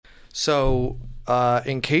So,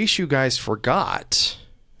 in case you guys forgot,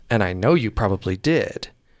 and I know you probably did,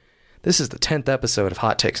 this is the 10th episode of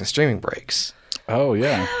Hot Takes and Streaming Breaks. Oh,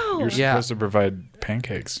 yeah. Wow. You're supposed to provide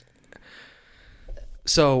pancakes.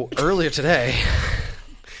 So, earlier today,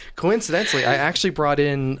 coincidentally, I actually brought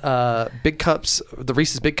in big cups, the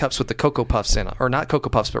Reese's Big Cups with the Cocoa Puffs in, or not Cocoa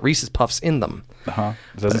Puffs, but Reese's Puffs in them. Uh-huh.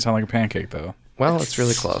 It doesn't sound like a pancake, though. Well, it's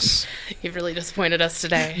really close. You've really disappointed us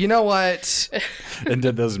today. You know what? And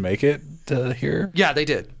did those make it here? Yeah, they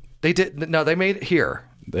did. They did. No, they made it here.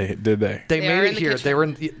 Did they? They They made are it in the here. kitchen. They were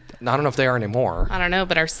in the, I don't know if they are anymore. I don't know,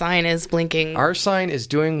 but our sign is blinking. Our sign is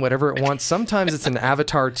doing whatever it wants. Sometimes it's an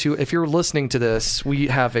avatar too. If you're listening to this, we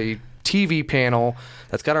have a TV panel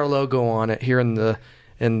that's got our logo on it here in the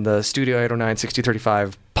Studio 809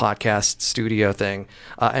 6035 podcast studio thing.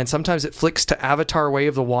 And sometimes it flicks to Avatar Way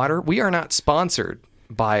of the Water. We are not sponsored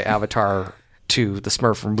by Avatar to the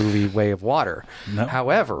Smurf movie Way of Water. No.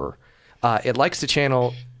 However, it likes to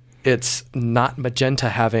channel it's not magenta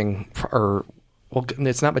having, or well,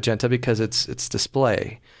 it's not magenta because it's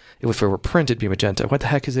display. If it were print, it'd be magenta. What the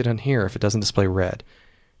heck is it on here if it doesn't display red?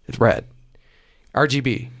 It's red.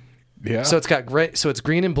 RGB. Yeah. So it's got gray, so it's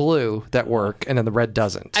green and blue that work, and then the red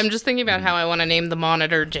doesn't. I'm just thinking about how I want to name the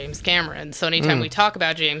monitor James Cameron. So anytime we talk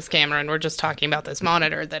about James Cameron, we're just talking about this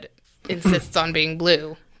monitor that insists on being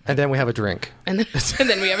blue. And then we have a drink. And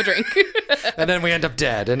then we have a drink. And then we end up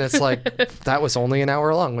dead. And it's like, that was only an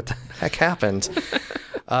hour long. What the heck happened?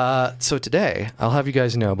 So today, I'll have you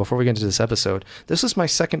guys know, before we get into this episode, this was my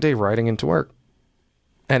second day riding into work.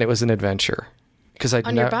 And it was an adventure.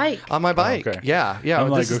 On your bike? On my bike. Okay. Yeah. I'm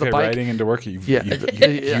like, this is okay, the bike. riding into work. You Yeah.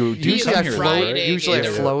 do Usually some I here, float- right? Riding Usually I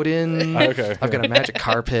into- float in. Okay. I've got a magic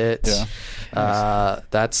carpet. Yeah.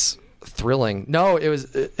 That's thrilling. No, it's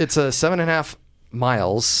a 7.5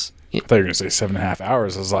 miles. I thought you were going to say 7.5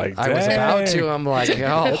 hours. I was like, I was about dang. to. I'm like, oh,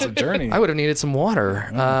 That's a journey. I would have needed some water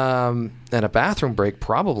and a bathroom break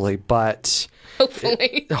probably, but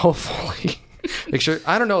Hopefully. hopefully. Make sure.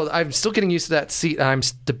 I don't know. I'm still getting used to that seat. I'm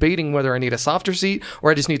debating whether I need a softer seat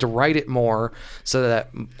or I just need to ride it more so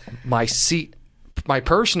that my seat, my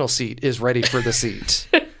personal seat, is ready for the seat.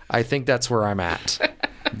 I think that's where I'm at.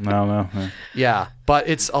 No. Yeah, but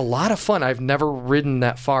it's a lot of fun. I've never ridden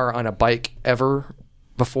that far on a bike ever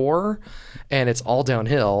before, and it's all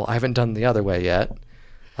downhill. I haven't done the other way yet.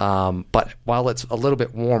 But while it's a little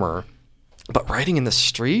bit warmer, but riding in the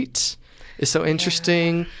street is so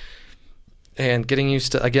interesting. And getting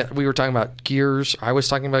used to, again, we were talking about Gears. I was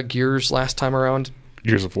talking about Gears last time around.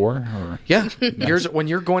 Gears of War? Or? Yeah. Gears, when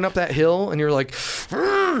you're going up that hill and you're like,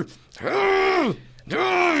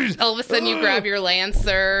 All of a sudden you grab your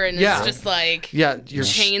Lancer and Yeah. it's just like yeah, you're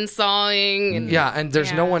chainsawing. And, yeah, and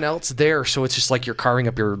there's no Yeah. one else there, so it's just like you're carving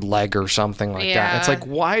up your leg or something like that. Yeah. It's like,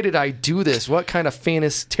 why did I do this? What kind of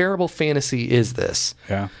terrible fantasy is this?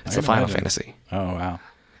 Yeah. It's I the Final imagine. Fantasy. Oh, wow.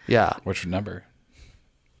 Yeah. Which number?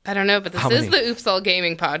 I don't know, but this How is many? the Oops All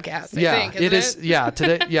Gaming podcast, I Yeah, think, it isn't is. Yeah,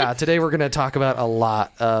 today we're going to talk about a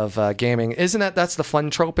lot of gaming. Isn't that's the fun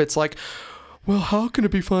trope? It's like, well, how can it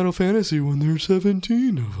be Final Fantasy when there's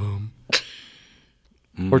 17 of them?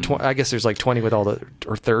 Or I guess there's like 20 with all the,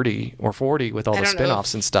 or 30 or 40 with all the don't know.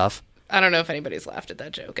 spin-offs and stuff. I don't know if anybody's laughed at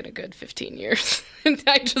that joke in a good 15 years. And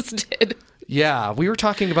I just did. Yeah, we were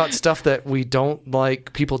talking about stuff that we don't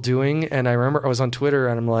like people doing, and I remember I was on Twitter,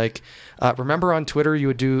 and I'm like, remember on Twitter you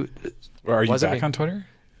would do... Are you Was it back me? on Twitter?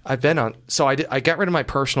 I've been on... So I got rid of my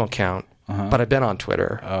personal account, but I've been on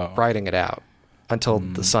Twitter, writing it out until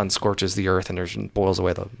the sun scorches the earth and boils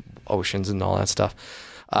away the oceans and all that stuff.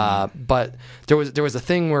 But there was a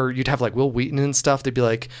thing where you'd have like Will Wheaton and stuff. They'd be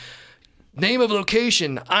like, name of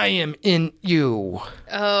location, I am in you.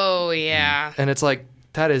 Oh, yeah. And it's like,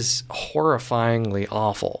 that is horrifyingly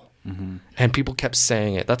awful. And people kept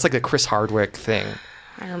saying it. That's like a Chris Hardwick thing.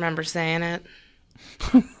 I remember saying it.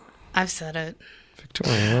 I've said it.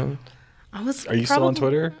 Victoria. Are you still on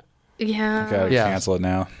Twitter? Yeah. Gotta Yeah. cancel it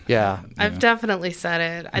now. Yeah. I've definitely said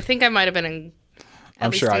it. I think I might have been in I'm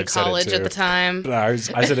least sure in I've said it college too. at the time. But I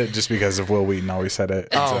said it just because of Will Wheaton always said it.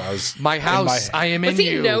 Oh, So I was, my house, I am in Was he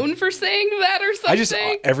you. known for saying that or something? I just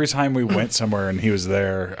every time we went somewhere and he was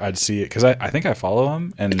there, I'd see it because I think I follow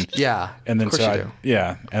him and Yeah. and then of course so you I do.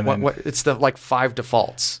 yeah and then What, it's the like 5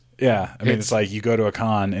 defaults. yeah I mean it's- it's like you go to a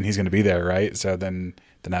con and he's going to be there, right? So then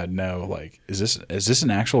I'd know, like, is this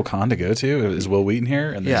an actual con to go to? Is Will Wheaton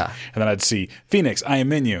here? And then, Yeah. and then I'd see Phoenix, I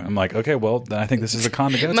am in you. I'm like, okay, well then I think this is a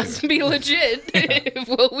con to go Must to. be legit if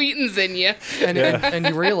Will Wheaton's in you. And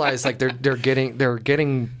you realize like they're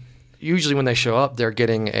getting usually when they show up, they're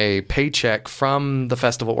getting a paycheck from the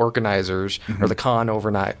festival organizers or the con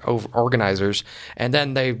organizers, and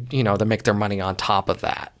then they make their money on top of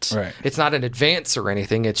that. Right. It's not an advance or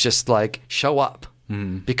anything. It's just like show up.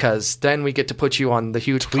 Because then we get to put you on the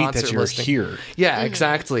huge Tweet concert that you're listing. here. Yeah,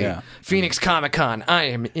 exactly. Yeah. Phoenix Comic Con, I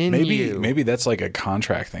am in you. Maybe that's like a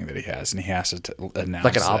contract thing that he has, and he has to announce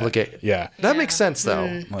Like an that. obligate. Yeah. That makes sense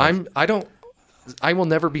though. I will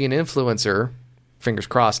never be an influencer, fingers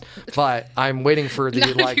crossed, but I'm waiting for the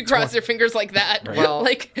Not if you cross your fingers like that. Well,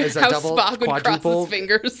 like is that how double, Spock would cross quadruple? his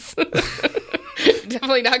fingers.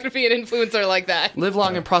 Definitely not going to be an influencer like that. Live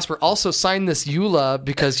long and prosper. Also sign this EULA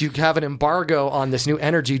because you have an embargo on this new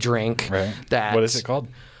energy drink. Right. That What is it called?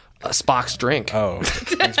 Spock's drink. Oh,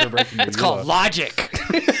 thanks for breaking your It's called Logic.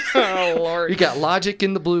 Oh, Lord. You got Logic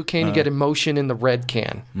in the blue can. You get Emotion in the red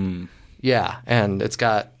can. Yeah, and it's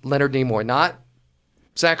got Leonard Nimoy, not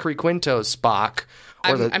Zachary Quinto's Spock.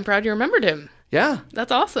 I'm proud you remembered him. Yeah,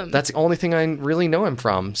 That's awesome. that's the only thing I really know him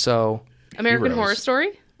from. So American Heroes. Horror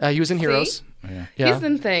Story. he was in Heroes. Yeah. Yeah, He's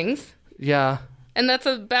in things. yeah. And that's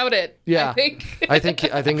about it. Yeah, I think. I think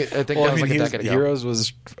that was like a decade ago. Heroes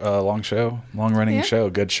was a long running Yeah.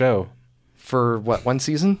 show, good show. For what, one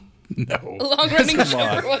season? No, Long running Come show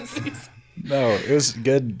on. for one season. no, it was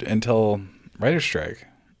good until writer's strike.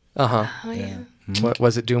 Uh huh. Oh, yeah. What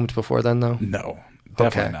was it doomed before then though? No,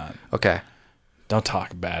 definitely Okay. not. Okay. Don't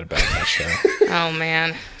talk bad about that show. Oh,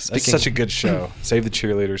 man. That's such a good show. Save the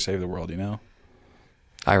cheerleaders, save the world. You know.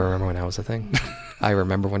 I remember when that was a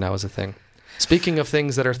thing. Speaking of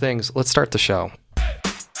things that are things, let's start the show.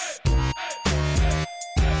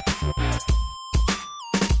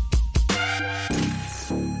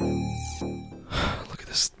 Look at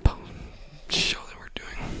this show that we're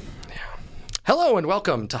doing. Yeah. Hello and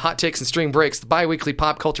welcome to Hot Takes and String Breaks, the bi-weekly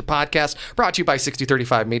pop culture podcast brought to you by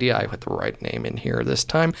 6035 Media. I put the right name in here this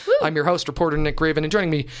time. I'm your host, reporter Nick Raven, and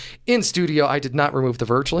joining me in studio, I did not remove the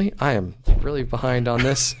virtually. I am really behind on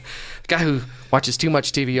this. The guy who watches too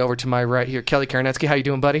much TV over to my right here, Kelly Karnetsky. How you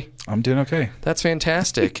doing, buddy? I'm doing okay. That's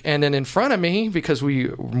fantastic. And then in front of me, because we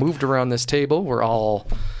moved around this table, we're all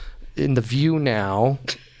in the view now.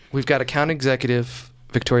 We've got account executive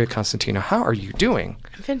Victoria Constantino. How are you doing?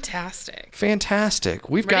 I'm fantastic. Fantastic.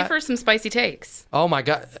 We've Ready got. for some spicy takes. Oh my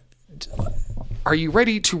God. Are you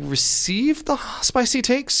ready to receive the spicy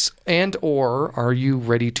takes, and or are you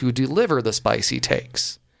ready to deliver the spicy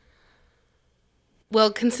takes?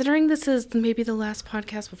 Well, considering this is maybe the last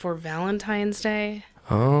podcast before Valentine's Day,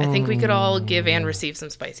 I think we could all give and receive some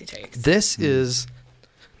spicy takes. This is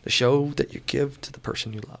the show that you give to the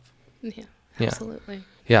person you love. Yeah, Yeah. absolutely.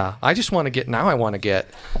 Yeah, I just want to get I want to get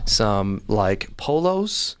some like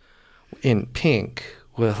polos in pink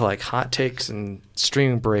with like hot takes and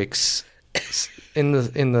string breaks in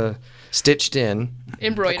the stitched in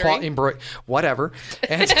Embroidery. whatever,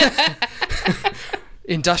 and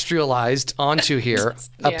industrialized onto here,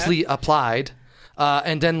 Yeah. applied,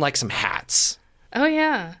 and then like some hats. Oh,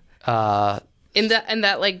 yeah. In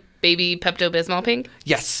that like baby Pepto-Bismol pink?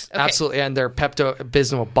 Yes, Okay. absolutely. And they're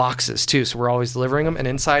Pepto-Bismol boxes, too. So we're always delivering them. And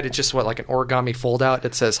inside, it's just like an origami fold-out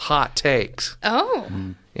that says hot takes. Oh.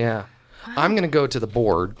 Yeah. I'm going to go to the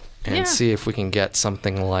board and Yeah. see if we can get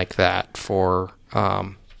something like that for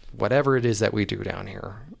whatever it is that we do down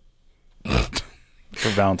here. For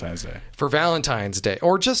Valentine's Day. For Valentine's Day.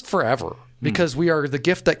 Or just forever. Because we are the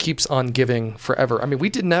gift that keeps on giving forever. I mean, we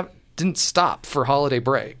didn't stop for holiday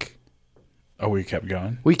break. Oh, we kept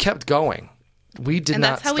going. We kept going. We did And not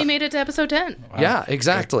that's how we stop. made it to episode 10. Yeah,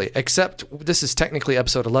 exactly. Except this is technically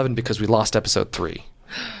episode 11 because we lost episode 3.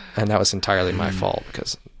 And that was entirely my fault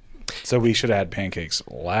because So we should have had pancakes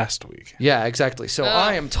last week. yeah, exactly. So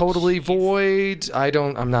I am totally void.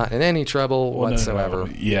 I'm not in any trouble Well, no, whatsoever.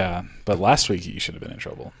 no. Yeah, but last week you should have been in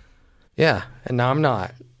trouble. Yeah, and now I'm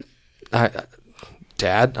not.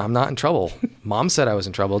 Dad, I'm not in trouble. Mom said I was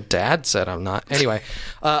in trouble. Dad said I'm not. Anyway,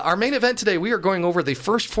 our main event today, we are going over the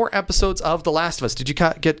first 4 episodes of The Last of Us. Did you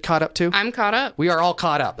get caught up too? I'm caught up. We are all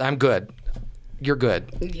caught up. I'm good. You're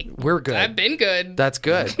good. We're good. I've been good. That's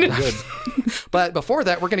good. Good. But before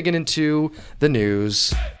that, we're going to get into the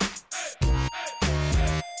news.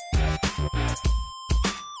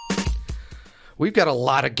 We've got a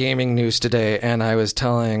lot of gaming news today, and I was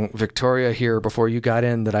telling Victoria here before you got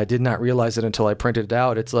in that I did not realize it until I printed it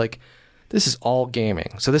out. It's like, this is all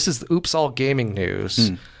gaming. So this is the Oops All Gaming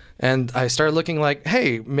news. And I started looking like,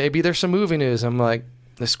 hey, maybe there's some movie news. I'm like,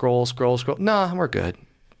 scroll. Nah, we're good.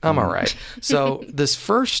 I'm all right. So this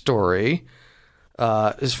first story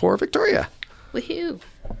is for Victoria. Woohoo.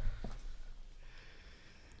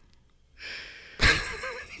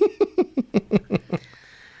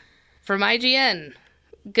 From IGN,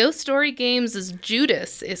 Ghost Story Games'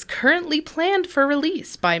 Judas is currently planned for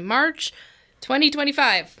release by March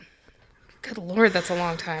 2025. Good Lord, that's a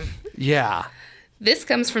long time. Yeah. This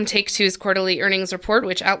comes from Take-Two's quarterly earnings report,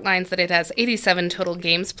 which outlines that it has 87 total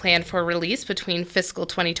games planned for release between fiscal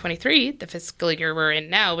 2023, the fiscal year we're in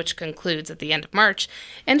now, which concludes at the end of March,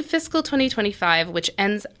 and fiscal 2025, which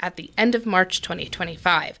ends at the end of March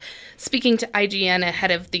 2025. Speaking to IGN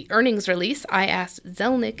ahead of the earnings release, I asked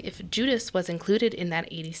Zelnick if Judas was included in that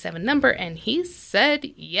 87 number, and he said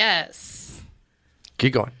yes.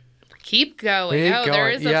 Keep going. Keep going. Keep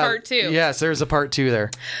There going. is a part 2. Yes, there's a part 2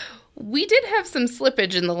 there. We did have some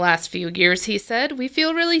slippage in the last few years, he said. We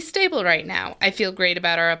feel really stable right now. I feel great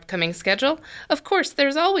about our upcoming schedule. Of course,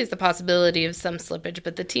 there's always the possibility of some slippage,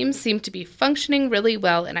 but the teams seem to be functioning really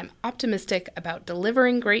well, and I'm optimistic about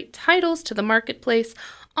delivering great titles to the marketplace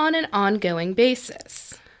on an ongoing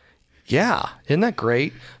basis. Yeah, isn't that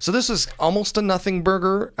great? So this is almost a nothing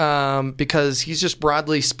burger because he's just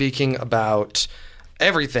broadly speaking about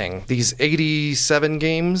everything. These 87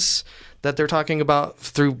 games that they're talking about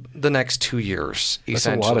through the next 2 years, That's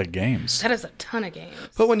a lot of games. That is a ton of games.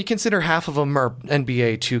 But when you consider half of them are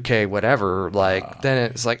NBA, 2K, whatever, then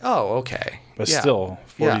it's like, oh, okay. But Yeah. still,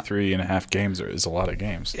 43 and a half games is a lot of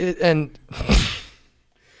games. And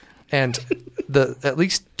the at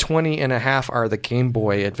least 20 and a half are the Game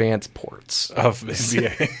Boy Advance ports. Of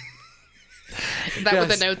NBA. Is that what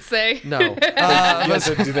the notes say? No. Yeah,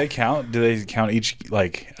 so do they count? Do they count each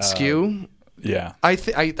SKU? Yeah. I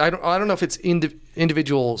don't know if it's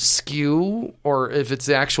individual SKU or if it's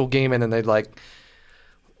the actual game and then they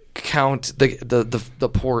count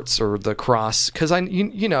the ports or the cross, because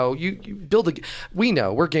you build we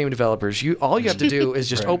know we're game developers. All you have to do is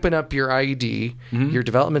just Right. open up your IED, your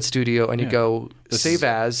development studio, and you go save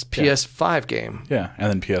as PS5 game. Yeah, and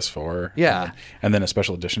then PS4. Yeah. and then a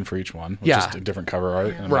special edition for each one. Which Yeah. is a different cover art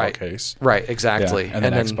in a Right. metal case. Right, exactly. Yeah, and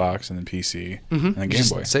then Xbox, and then PC, and then Game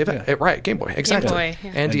just Boy. Save it. Right, Game Boy, exactly. Boy,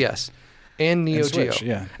 yeah. And DS. And Neo Switch, Geo.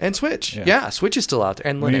 yeah. And Switch. Yeah. Yeah, Switch is still out there.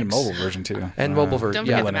 And We Linux. need a mobile version too. And mobile version. Don't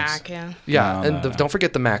Yeah. forget the Linux. Mac, yeah. Yeah, No, and don't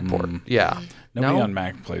forget the Mac port. Yeah. Nobody No? on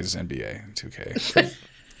Mac plays NBA 2K.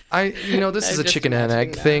 This is a just chicken and egg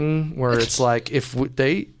imagining that. thing where it's like if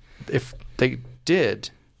they did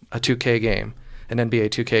a 2K game, an NBA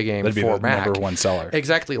 2K game That'd be for the Mac, number one seller.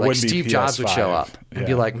 Exactly, like Wouldn't be Steve Jobs would show PS5. up and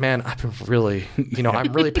be Yeah. like, "Man, I've been really,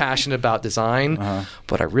 I'm really passionate about design,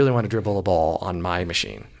 but I really want to dribble a ball on my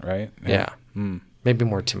machine." Right? Yeah, maybe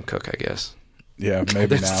more Tim Cook, I guess. Yeah,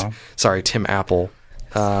 maybe now. Sorry, Tim Apple.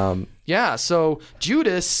 So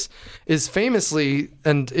Judas is famously,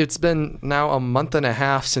 and it's been now a month and a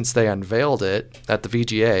half since they unveiled it at the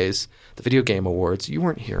VGAs, the Video Game Awards. You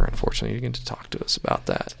weren't here, unfortunately. You get to talk to us about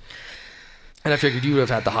that. And I figured you would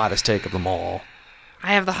have had the hottest take of them all.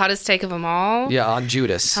 I have the hottest take of them all. Yeah, on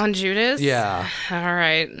Judas. On Judas? Yeah. All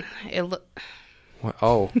right.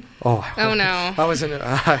 Oh. Oh no. I was in.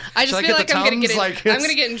 I just feel like I'm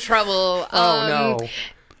gonna get in trouble. Oh no.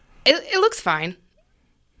 It looks fine.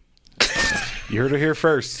 You heard it here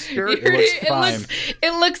first. It looks fine.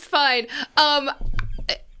 It looks fine.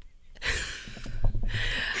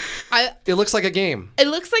 It looks like a game. It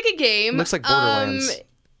looks like a game. It looks like Borderlands.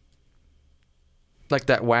 Like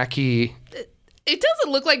that wacky, It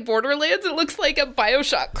doesn't look like Borderlands. It looks like a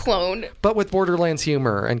BioShock clone. but with Borderlands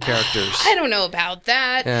humor and characters. I don't know about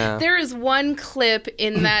that. Yeah. There is one clip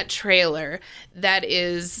in that trailer that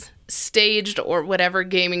is staged, or whatever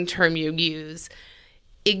gaming term you use,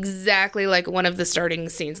 exactly like one of the starting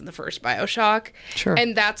scenes in the first BioShock. Sure.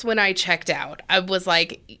 And that's when I checked out. I was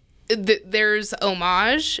like, there's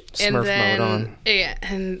homage. Smurf and then, mode on. Yeah,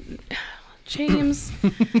 and James.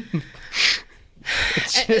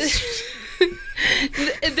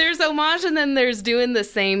 There's homage, and then there's doing the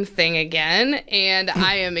same thing again, and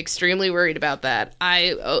I am extremely worried about that.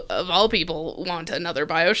 I, of all people, want another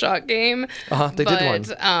BioShock game. They did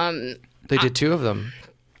one. They did 2 of them.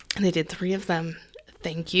 They did 3 of them.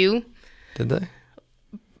 Thank you. Did they?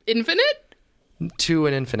 Infinite? 2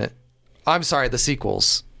 and Infinite. I'm sorry, the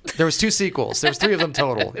sequels. There was 2 sequels. There was 3 of them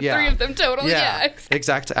total. Yeah. 3 of them total, yeah.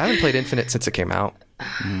 Exactly. I haven't played Infinite since it came out.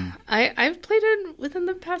 I've played it within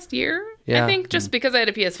the past year. Yeah. I think just because I had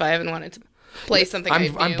a PS5 and wanted to play something.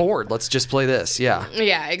 I'm bored. Let's just play this. Yeah.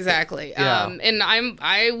 Yeah, exactly. Yeah. And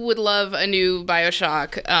I would love a new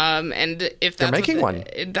BioShock. And if that's They're making one,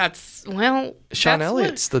 that's Sean that's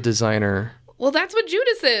Elliott's the designer, that's what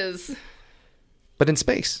Judas is, but in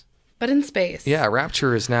space. but in space. Yeah,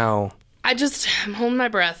 Rapture is now. I'm holding my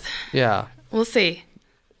breath. Yeah. We'll see.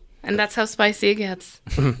 And that's how spicy it gets.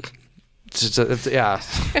 Yeah.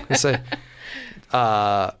 It's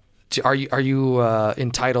a, Are you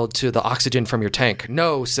entitled to the oxygen from your tank?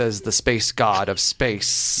 No, says the space god of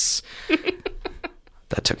space.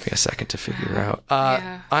 That took me a second to figure out.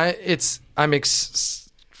 I'm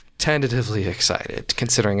tentatively excited,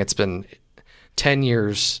 considering it's been 10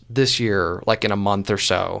 years this year, like in a month or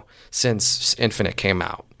so, since Infinite came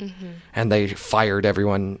out. And they fired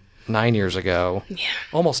everyone 9 years ago,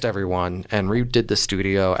 almost everyone, and redid the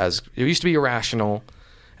studio as it used to be Irrational,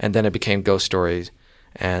 and then it became Ghost Stories,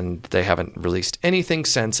 and they haven't released anything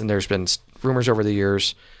since. And there's been rumors over the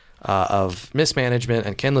years of mismanagement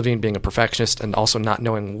and Ken Levine being a perfectionist and also not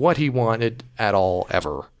knowing what he wanted at all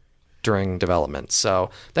ever during development.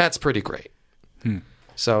 So that's pretty great.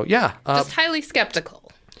 So yeah, Just highly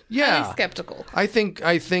skeptical. Yeah, Highly skeptical. I think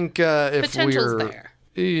if Potential's we're there.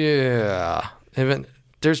 Yeah,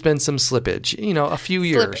 there's been some slippage. A few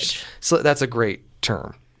years. So that's a great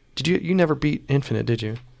term. Did you never beat Infinite? Did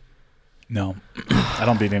you? No, I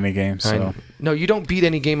don't beat any games. So No, you don't beat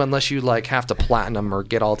any game unless you have to platinum or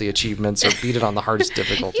get all the achievements or beat it on the hardest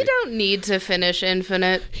difficulty. You don't need to finish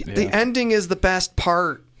Infinite. The ending is the best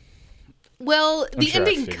part. Well, the sure I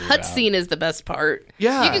ending figured it out. cutscene is the best part.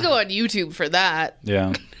 Yeah. You can go on YouTube for that.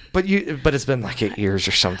 yeah, But it's been like 8 years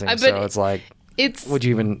or something. bet So it's like, It's would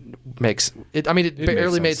you even make it? I mean, it made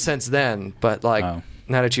barely made sense. sense then, but now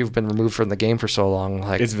that you've been removed from the game for so long,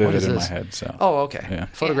 it's what vivid is in my this? head. So Oh, okay. Yeah.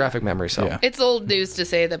 Photographic memory. So Yeah. it's old news to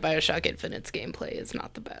say that BioShock Infinite's gameplay is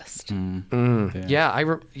not the best.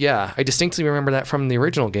 I distinctly remember that from the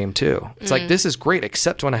original game too. It's like, this is great,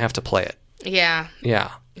 except when I have to play it. Yeah.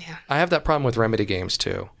 Yeah. Yeah. I have that problem with Remedy games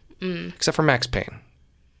too, except for Max Payne.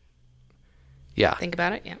 Yeah. Think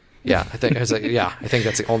about it. Yeah. Yeah, I think that's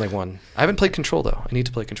the only one. I haven't played Control though. I need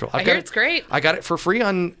to play Control. I hear it's great. I got it for free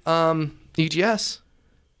on EGS.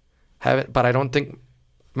 Haven't, but I don't think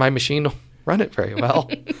my machine will run it very well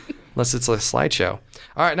unless it's a slideshow.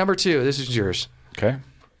 All right, number 2. This is yours. okay.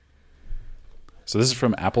 So this is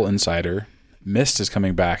from Apple Insider. Myst is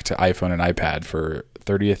coming back to iPhone and iPad for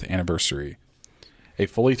 30th anniversary. A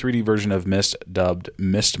fully 3D version of Myst dubbed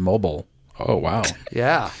Myst Mobile. Oh wow,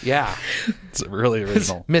 Yeah. it's really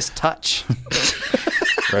original, Miss Touch.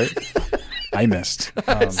 right? I missed.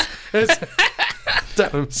 That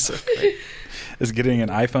was so great. Is getting an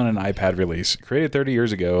iPhone and iPad release. Created 30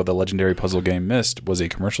 years ago, the legendary puzzle game Myst was a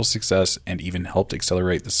commercial success and even helped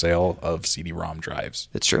accelerate the sale of CD-ROM drives.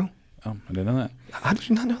 It's true. Oh, I didn't know that. How did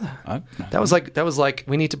you not know that? I- That was like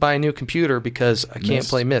we need to buy a new computer because I can't Myst.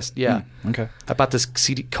 play Myst. Yeah. Okay. I bought this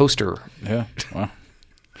CD coaster. Yeah. Wow.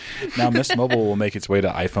 Now, Myst Mobile will make its way to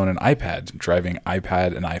iPhone and iPad, driving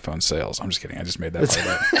iPad and iPhone sales. I'm just kidding. I just made that part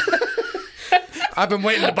up. I've been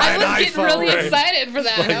waiting to buy I an was iPhone. getting really excited for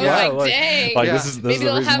that. I was like, dang. Like, Yeah. this is Maybe the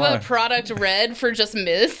they'll reason have why. a product red for just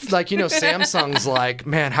Myst. Samsung's like,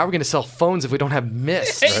 man, how are we going to sell phones if we don't have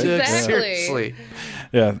Myst? Exactly. Seriously.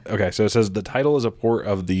 Yeah. Okay. So it says the title is a port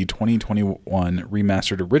of the 2021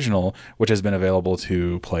 remastered original, which has been available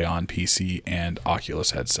to play on PC and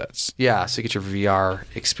Oculus headsets. Yeah, so you get your VR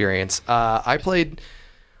experience. I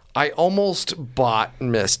almost bought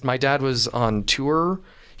Myst. My dad was on tour.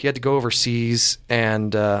 He had to go overseas,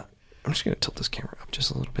 and I'm just going to tilt this camera up just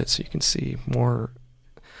a little bit so you can see more.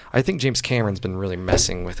 I think James Cameron's been really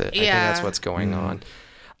messing with it. I think that's what's going on.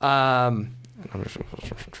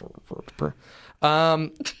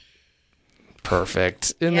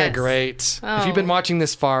 Perfect. Isn't that Yes. great? Oh. If you've been watching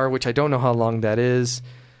this far, which I don't know how long that is,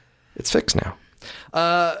 it's fixed now.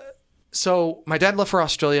 So my dad left for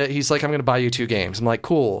Australia. He's like, I'm going to buy you 2 games. I'm like,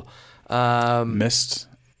 cool. Myst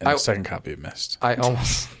and I- a second copy of Myst, I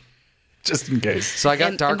almost... just in case. So I got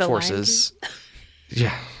And Dark the Lion Forces.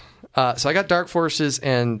 Yeah. So I got Dark Forces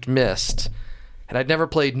and Myst. And I'd never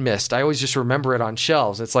played Myst. I always just remember it on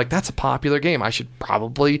shelves. It's like, that's a popular game. I should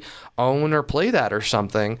probably own or play that or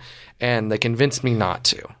something. And they convinced me not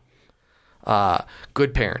to.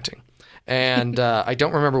 Good parenting. And I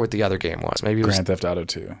don't remember what the other game was. Maybe it was... Grand Theft Auto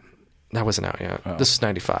 2. That wasn't out yet. Oh. This was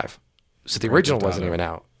 95. So the original Theft wasn't Auto. even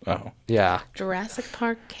out. Oh. Yeah. Jurassic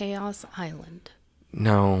Park Chaos Island.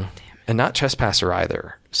 No. And not Trespasser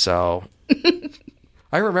either. So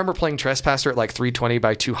I remember playing Trespasser at like 320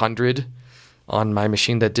 by 200 on my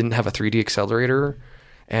machine that didn't have a 3D accelerator.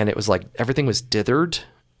 And it was like everything was dithered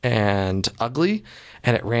and ugly.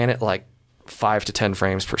 And it ran at like 5 to 10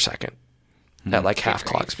 frames per second at like half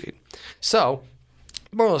clock speed. So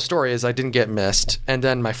moral of the story is I didn't get Myst, and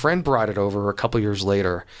then my friend brought it over a couple years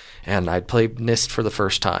later, and I'd played Myst for the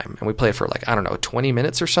first time, and we played for like, I don't know, 20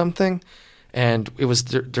 minutes or something, and it was,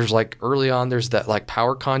 there's like early on, there's that like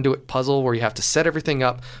power conduit puzzle where you have to set everything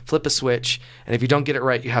up, flip a switch, and if you don't get it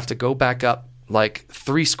right, you have to go back up like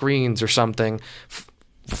 3 screens or something,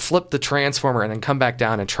 flip the transformer and then come back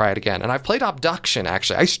down and try it again. And I've played Obduction,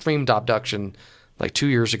 actually. I streamed Obduction like 2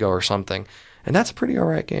 years ago or something. And that's a pretty all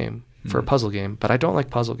right game for a puzzle game. But I don't like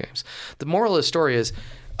puzzle games. The moral of the story is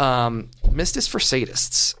Myst is for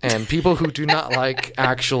sadists and people who do not like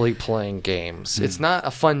actually playing games. It's not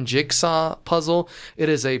a fun jigsaw puzzle. It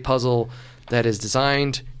is a puzzle that is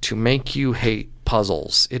designed to make you hate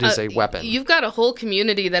puzzles. It is a weapon. You've got a whole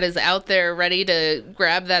community that is out there ready to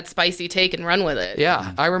grab that spicy take and run with it.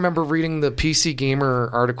 Yeah, I remember reading the PC Gamer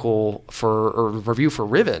article or review for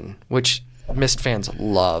Riven, which Myst fans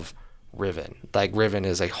love. Riven, like Riven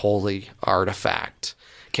is a holy artifact.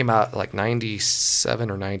 Came out like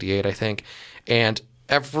 97 or 98, I think, and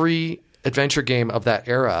every adventure game of that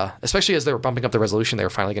era, especially as they were bumping up the resolution, they were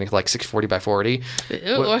finally getting to like 640 by 40.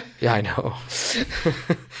 Ew. Yeah, I know.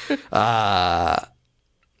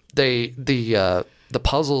 The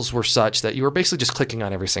puzzles were such that you were basically just clicking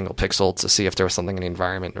on every single pixel to see if there was something in the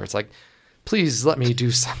environment, or it's like, please let me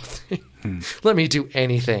do something. Let me do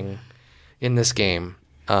anything in this game.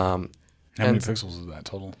 How many pixels is that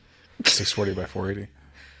total? 640 by 480.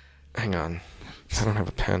 Hang on. I don't have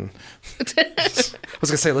a pen. I was going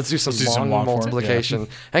to say, let's do some long multiplication. Yeah.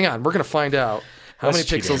 Hang on. We're going to find out how many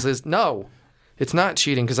pixels is... No, it's not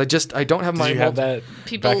cheating because I don't have my... Did you have that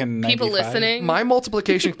back in 95? People listening? My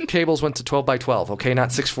multiplication cables went to 12 by 12, okay?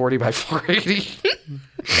 Not 640 by 480.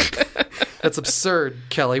 That's absurd,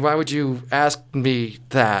 Kelly. Why would you ask me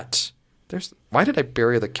that? Why did I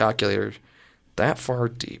bury the calculator that far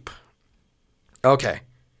deep? Okay.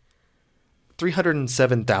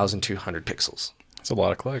 307,200 pixels. That's a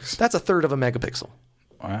lot of clicks. That's a third of a megapixel.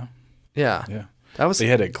 Wow. Yeah. They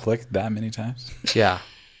had to click that many times? Yeah.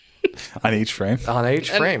 On each frame? On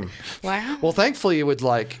each frame. Wow. Well, thankfully, it would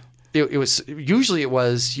there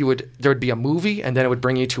would be a movie and then it would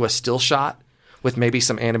bring you to a still shot with maybe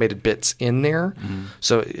some animated bits in there. Mm-hmm.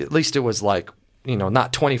 So at least it was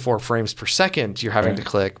not 24 frames per second you're having to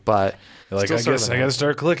click, but... I guess I got to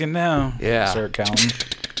start clicking now. Yeah. Start counting.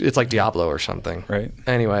 It's like Diablo or something. Right.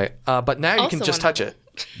 Anyway, but now you can just touch it.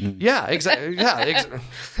 Yeah, exactly. Yeah.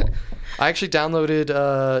 I actually downloaded,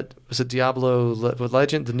 was it Diablo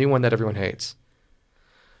Legend? The new one that everyone hates.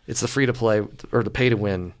 It's the free-to-play, or the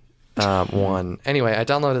pay-to-win one. Anyway, I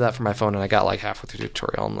downloaded that for my phone, and I got like halfway through the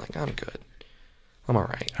tutorial. I'm like, I'm good. I'm all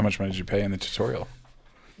right. How much money did you pay in the tutorial?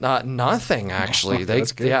 Nothing, actually.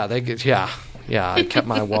 That's good. Yeah, I kept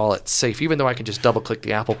my wallet safe, even though I could just double-click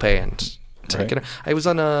the Apple Pay and take it. I was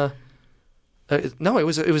on a... no, it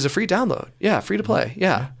was a free download. Yeah, free to play.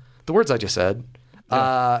 Yeah. The words I just said.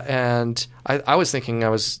 Yeah. And I was thinking I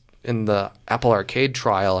was in the Apple Arcade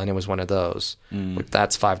trial, and it was one of those.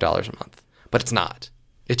 That's $5 a month. But it's not.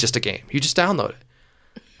 It's just a game. You just download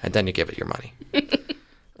it, and then you give it your money.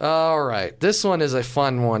 All right. This one is a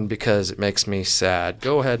fun one because it makes me sad.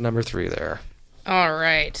 Go ahead, number 3 there. All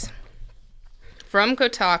right. From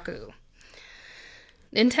Kotaku.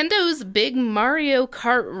 Nintendo's big Mario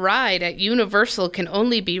Kart ride at Universal can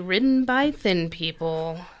only be ridden by thin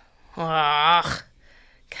people. Ugh.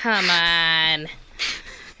 Come on.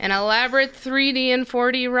 An elaborate 3D and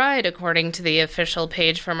 4D ride, according to the official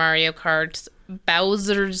page for Mario Kart's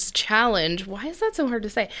Bowser's Challenge. Why is that so hard to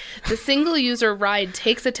say? The single-user ride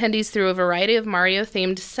takes attendees through a variety of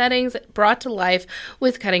Mario-themed settings brought to life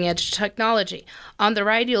with cutting-edge technology. On the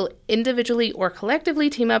ride, you'll individually or collectively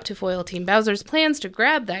team up to foil Team Bowser's plans to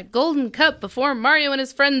grab that golden cup before Mario and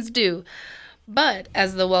his friends do. But,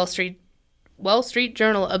 as the Wall Street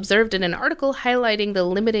Journal observed in an article highlighting the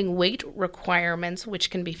limiting weight requirements, which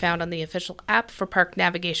can be found on the official app for park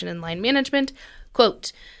navigation and line management,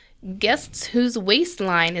 quote, guests whose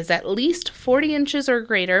waistline is at least 40 inches or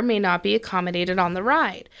greater may not be accommodated on the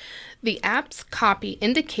ride. The app's copy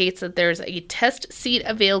indicates that there's a test seat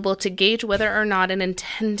available to gauge whether or not an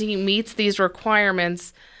attendee meets these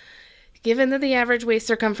requirements. Given that the average waist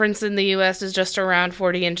circumference in the U.S. is just around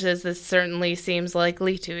 40 inches, this certainly seems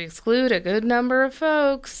likely to exclude a good number of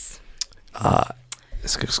folks.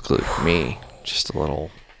 This could exclude me. Just a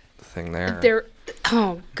little thing there.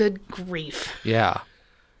 Oh, good grief. Yeah.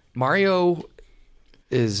 Mario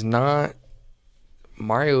is an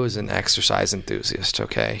exercise enthusiast,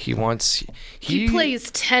 okay? He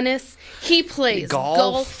plays tennis. He plays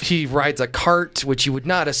golf. He rides a cart, which you would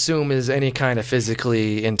not assume is any kind of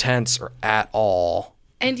physically intense or at all.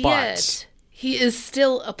 Yet he is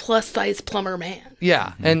still a plus-size plumber man.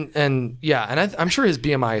 Yeah, and I'm sure his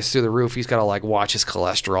BMI is through the roof. He's got to like watch his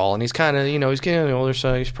cholesterol, and he's kind of he's getting on the older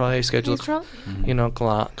side. He's probably scheduled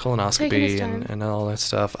colonoscopy and all that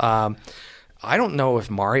stuff. I don't know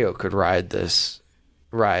if Mario could ride this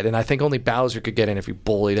Right, and I think only Bowser could get in if he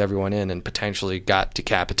bullied everyone in and potentially got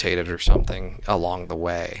decapitated or something along the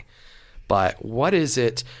way. But what is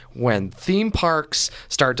it when theme parks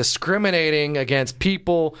start discriminating against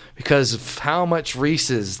people because of how much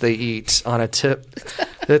Reese's they eat on a tip?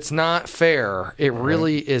 That's not fair. It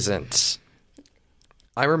really isn't.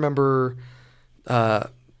 I remember The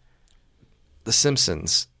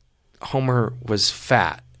Simpsons. Homer was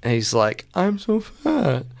fat, and he's like, "I'm so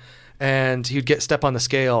fat." And he'd step on the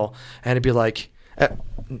scale, and it'd be like,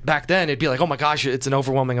 back then, it'd be like, "Oh my gosh, it's an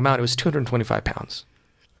overwhelming amount." It was 225 pounds.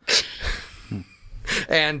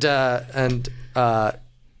 and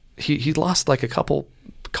he lost like a couple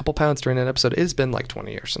pounds during that episode. It has been like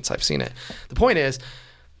 20 years since I've seen it. The point is,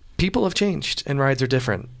 people have changed, and rides are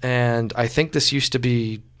different. And I think this used to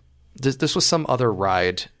be, this was some other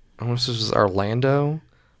ride. I don't know if this was Orlando.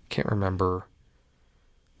 Can't remember.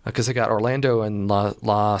 Because they got Orlando and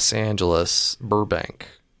Los Angeles, Burbank.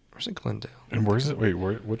 Where's it, Glendale? And where's it? Wait,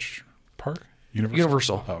 which park?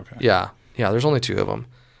 Universal. Oh, okay. Yeah. There's only 2 of them.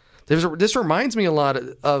 This reminds me a lot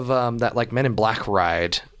of that like Men in Black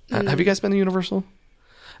ride. Have you guys been to Universal?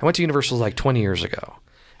 I went to Universal like 20 years ago,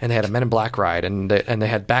 and they had a Men in Black ride, and they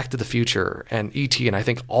had Back to the Future and E.T., and I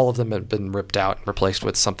think all of them had been ripped out and replaced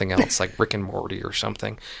with something else like Rick and Morty or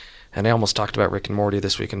something. And I almost talked about Rick and Morty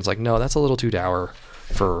this week, and it's like, no, that's a little too dour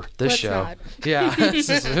for this show. Not.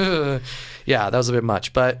 Yeah. Yeah, that was a bit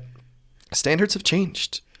much. But standards have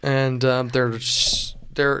changed, and they're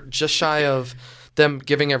just shy of them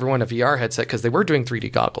giving everyone a VR headset, because they were doing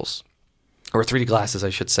 3D goggles, or 3D glasses, I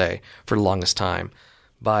should say, for the longest time.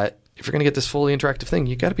 But if you're going to get this fully interactive thing,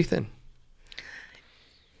 you got to be thin.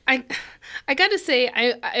 I gotta say,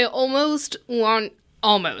 I almost want,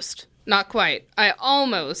 not quite, I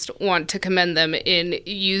almost want to commend them in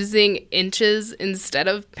using inches instead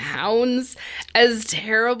of pounds, as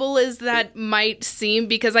terrible as that might seem,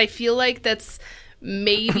 because I feel like that's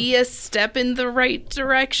maybe a step in the right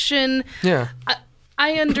direction. Yeah.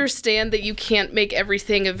 I understand that you can't make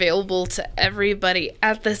everything available to everybody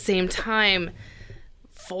at the same time.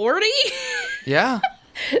 40? Yeah.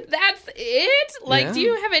 That's it? Like, Yeah. do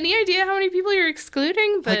you have any idea how many people you're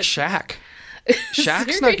excluding? Like Shaq.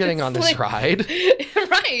 Shaq's not getting on this Seriously. ride.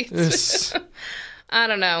 Right. This, I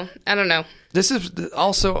don't know. this is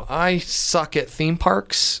also, I suck at theme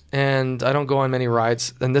parks, and I don't go on many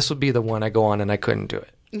rides, and this would be the one I go on, and I couldn't do it.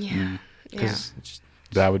 Yeah. Yeah. 'Cause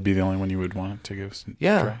That would be the only one you would want to go.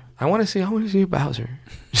 yeah, Try. I want to see Bowser.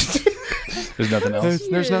 There's nothing else.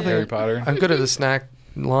 There's nothing. Harry Potter. I'm good at the snack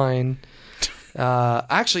line.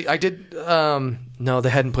 Actually, I did. No, they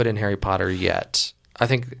hadn't put in Harry Potter yet. I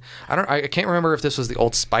can't remember if this was the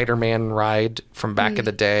old Spider-Man ride from back in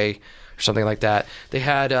the day or something like that. They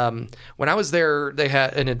had when I was there, they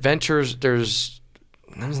had an Adventures. That was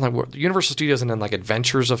like Universal Studios, and then like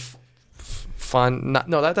Adventures of Fun.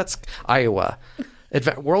 That's Iowa.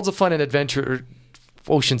 Worlds of Fun and Adventure,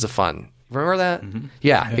 Oceans of Fun. Remember that? Mm-hmm.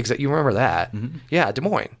 Yeah. Exactly. You remember that? Mm-hmm. Yeah, Des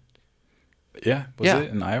Moines. Yeah. Was Yeah.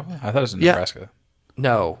 it in Iowa? I thought it was in Yeah. Nebraska.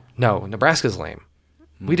 No, Nebraska's lame.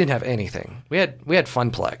 We didn't have anything. We had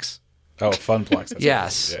Funplex. Oh, Funplex. That's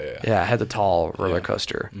Yes. what it was. Yeah. It had the tall roller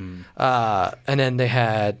coaster. And then they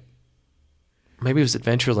had, maybe it was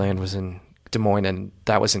Adventureland was in Des Moines, and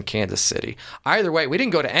that was in Kansas City. Either way, we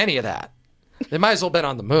didn't go to any of that. They might as well have been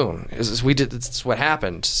on the moon. It's what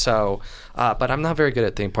happened. So, but I'm not very good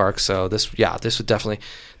at theme parks. So this would definitely,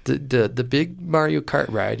 the big Mario Kart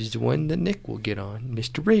ride is the one that Nick will get on.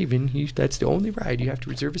 Mr. Raven, that's the only ride you have to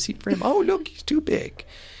reserve a seat for him. Oh, look, he's too big.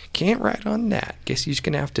 Can't ride on that. Guess he's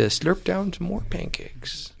gonna have to slurp down some more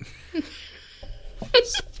pancakes.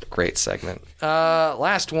 Great segment.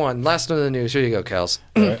 Last one of the news. Here you go, Kels.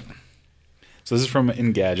 All right. So this is from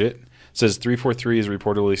Engadget. It says 343 is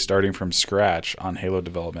reportedly starting from scratch on Halo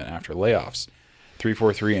development after layoffs.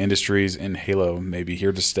 343 Industries in Halo may be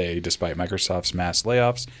here to stay despite Microsoft's mass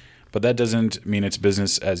layoffs, but that doesn't mean it's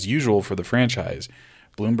business as usual for the franchise.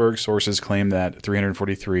 Bloomberg sources claim that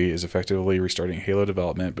 343 is effectively restarting Halo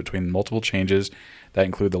development between multiple changes that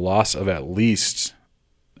include the loss of at least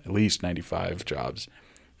 95 jobs,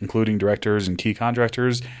 including directors and key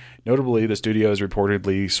contractors. Notably, the studio is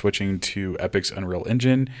reportedly switching to Epic's Unreal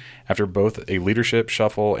Engine after both a leadership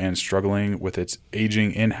shuffle and struggling with its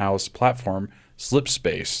aging in-house platform,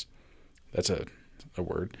 Slipspace. That's a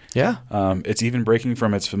word. Yeah. It's even breaking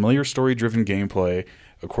from its familiar story-driven gameplay,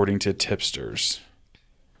 according to tipsters.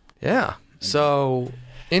 Yeah. So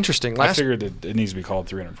Interesting. I figured it needs to be called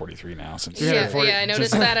 343 now. Since Yeah, I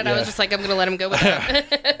noticed that, and I was just like, I'm going to let him go with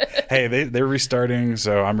that. Hey, they're restarting,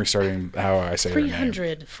 so I'm restarting how I say their name.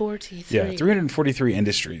 343. Yeah, 343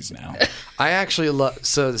 Industries now. I actually love.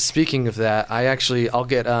 So speaking of that, I'll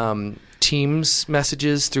get Teams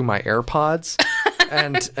messages through my AirPods,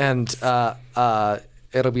 and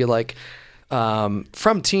it'll be like.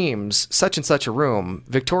 From Teams, such and such a room,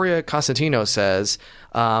 Victoria Costantino says,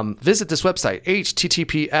 visit this website,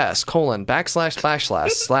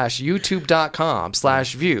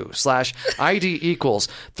 https://youtube.com/view/ID equals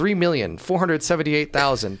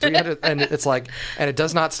 3,478,300. And it's like, and it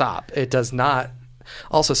does not stop. It does not.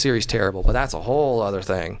 Also, Siri's terrible, but that's a whole other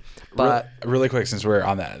thing. But really quick, since we're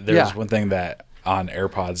on that, there's one thing that on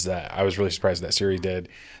AirPods that I was really surprised that Siri did.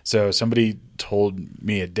 So somebody told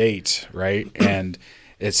me a date, right? And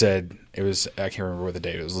it said, I can't remember what the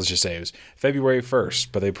date was. Let's just say it was February 1st,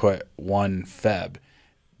 but they put 1 Feb.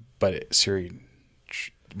 But Siri,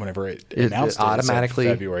 whenever it announced it automatically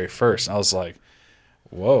said February 1st. And I was like,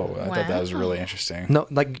 whoa, I thought that was really interesting.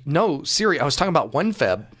 No, Siri, I was talking about 1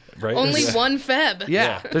 Feb. Right? Only 1 Feb.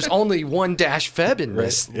 Yeah, there's only 1 Feb in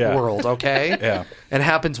this world, okay? Yeah. And it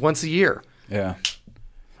happens once a year. Yeah.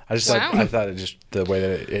 I thought it just the way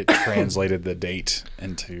that it translated the date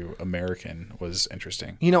into American was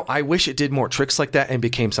interesting. I wish it did more tricks like that and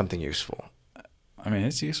became something useful. I mean,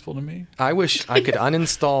 it's useful to me. I wish I could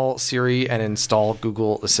uninstall Siri and install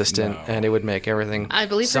Google Assistant, and it would make everything. I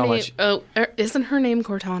believe so her name. much. Isn't her name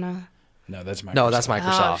Cortana? No, that's Microsoft. No, that's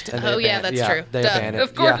Microsoft. And that's true. They abandoned it.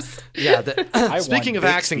 Of course. Yeah. Speaking of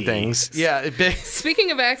axing things,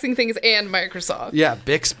 Speaking of axing things and Microsoft. Yeah,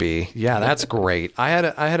 Bixby. Yeah, that's great. I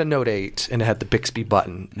had a Note 8 and it had the Bixby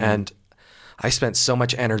button, and I spent so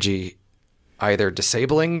much energy either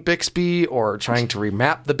disabling Bixby or trying to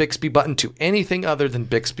remap the Bixby button to anything other than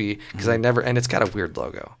Bixby because and it's got a weird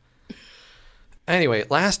logo. Anyway,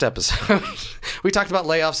 last episode, we talked about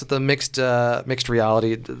layoffs at the mixed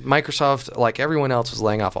reality. Microsoft, like everyone else, was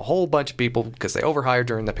laying off a whole bunch of people because they overhired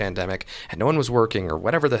during the pandemic and no one was working or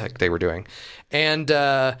whatever the heck they were doing. And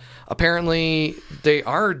apparently they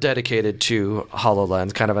are dedicated to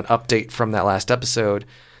HoloLens, kind of an update from that last episode.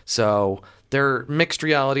 So their mixed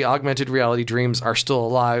reality, augmented reality dreams are still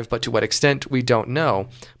alive, but to what extent, we don't know.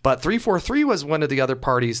 But 343 was one of the other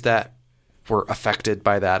parties that were affected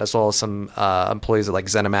by that, as well as some employees at like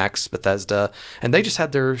ZeniMax, Bethesda, and they just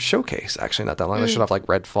had their showcase actually not that long. They showed off like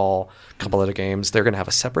Redfall, a couple other games. They're going to have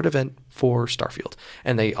a separate event for Starfield,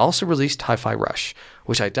 and they also released Hi-Fi Rush,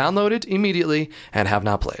 which I downloaded immediately and have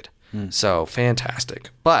not played. So fantastic.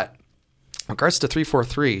 But in regards to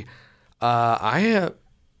 343, I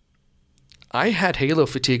had Halo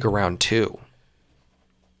fatigue around 2.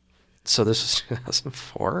 So this was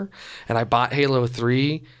 2004, and I bought Halo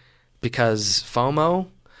 3 because FOMO,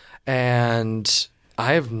 and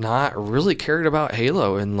I have not really cared about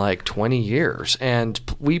Halo in like 20 years. And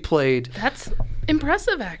we played... That's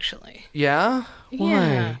impressive, actually. Yeah? Why?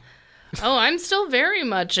 Yeah. Oh, I'm still very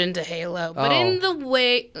much into Halo, but in the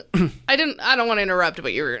way... I don't want to interrupt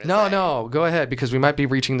what you were going to say. No, go ahead, because we might be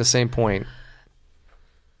reaching the same point.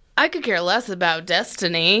 I could care less about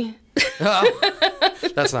Destiny.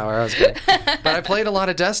 That's not where I was going. But I played a lot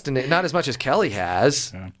of Destiny, not as much as Kelly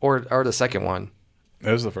has, or the second one.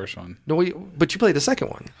 That was the first one. No, but you played the second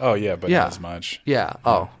one. Oh yeah, but not as much. Yeah.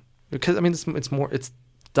 Oh, because I mean, it's more. It's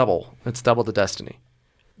double. It's double the Destiny.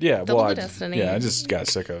 Yeah. Double Destiny. I just got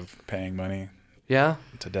sick of paying money. Yeah.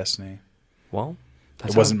 To Destiny. Well,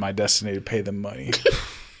 it wasn't my destiny to pay them money.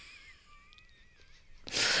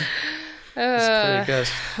 That's pretty good.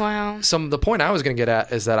 Wow. So the point I was going to get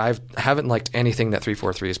at is that I haven't liked anything that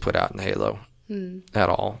 343 has put out in Halo at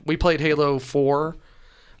all. We played Halo 4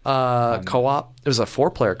 co-op. It was a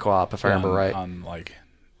 4-player co-op, if I remember right. On like,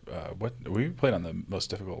 what we played on the most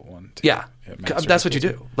difficult one. Too. Yeah, that's what you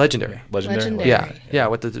do. Legendary. Legendary. Yeah.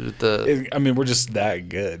 With the. I mean, we're just that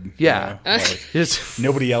good. Yeah. Like,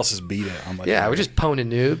 nobody else has beat it. I'm like, yeah, we're just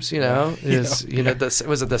pwning noobs.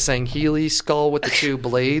 Was it the Sangheili skull with the 2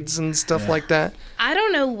 blades and stuff like that? I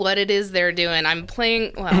don't know what it is they're doing. I'm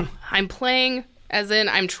playing. As in,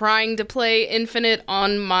 I'm trying to play Infinite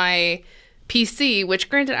on my PC. Which,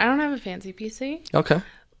 granted, I don't have a fancy PC. Okay.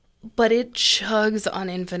 But it chugs on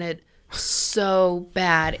Infinite so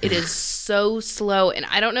bad. It is so slow. And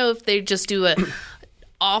I don't know if they just do a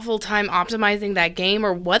awful time optimizing that game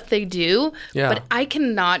or what they do. Yeah. But I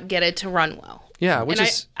cannot get it to run well. Yeah,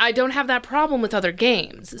 I don't have that problem with other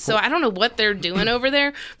games. So I don't know what they're doing over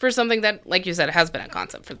there for something that, like you said, has been a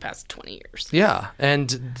concept for the past 20 years. Yeah,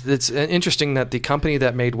 and it's interesting that the company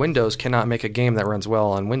that made Windows cannot make a game that runs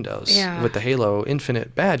well on Windows with the Halo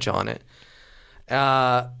Infinite badge on it.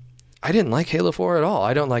 I didn't like Halo 4 at all.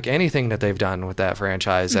 I don't like anything that they've done with that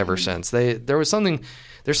franchise ever since. There's something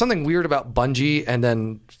weird about Bungie and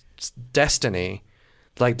then Destiny.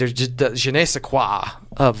 Like there's just the je ne sais quoi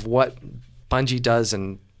of what Bungie does,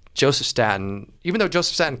 and Joseph Staten, even though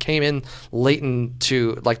Joseph Staten came in late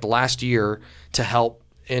into like the last year to help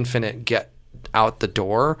Infinite get out the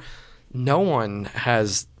door, no one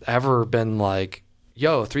has ever been like,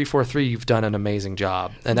 yo, 343, you've done an amazing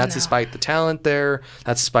job. And that's despite the talent there.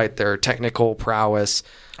 That's despite their technical prowess.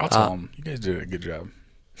 I'll tell them, you guys did a good job.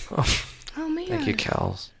 Oh, man. Thank you,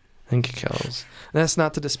 Kels. And that's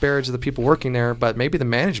not to disparage the people working there, but maybe the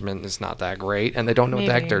management is not that great and they don't know what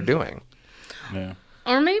the heck they're doing. Yeah.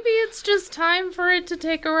 Or maybe it's just time for it to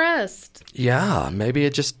take a rest. Yeah, maybe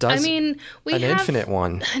it just does. I mean, we an have infinite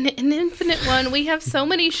one. An infinite one. We have so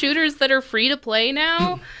many shooters that are free to play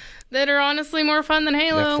now that are honestly more fun than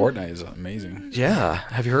Halo. Yeah, Fortnite is amazing. Yeah,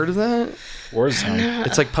 have you heard of that? Warzone.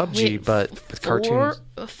 It's like PUBG, but with cartoons.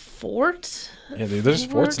 Fort? Yeah, dude, there's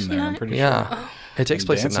forts in there, I'm pretty Yeah, sure. it takes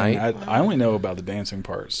place at Dancing, night. I only know about the dancing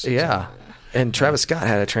parts. Yeah, and Travis Scott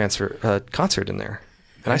had a concert in there,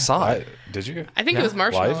 and I saw it. Did you? I think it was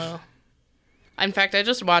Marshmallow. In fact, I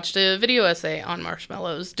just watched a video essay on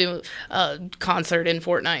Marshmallow's do a concert in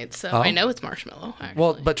Fortnite, so I know it's Marshmallow. Actually.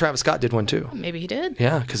 Well, but Travis Scott did one too. Maybe he did.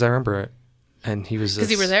 Yeah, because I remember it, and he was Because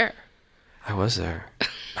you were there. I was there.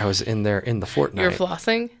 I was in there in the Fortnite. You were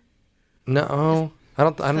flossing? No, I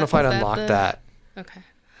don't know if I'd unlocked that. Okay.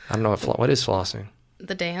 I don't know what is flossing.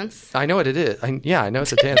 The dance? I know what it is. I know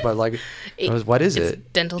it's a dance, but like, what is It's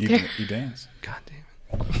it? dental You, care. you dance. God damn it.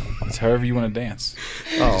 It's however you want to dance.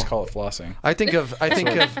 Oh. Just call it flossing. I think of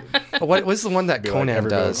what's the one that Be Conan like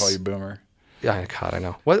everybody will does? call you boomer. Yeah, God, I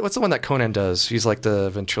know. What's the one that Conan does? He's like the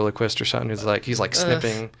ventriloquist or something. He's like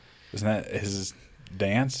snipping. Isn't that his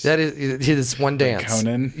dance? That is his one dance.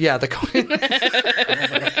 Conan? Yeah, the Conan.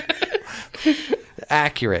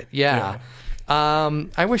 Accurate. Yeah.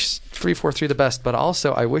 I wish 343 the best, but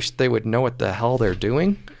also I wish they would know what the hell they're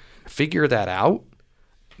doing, figure that out,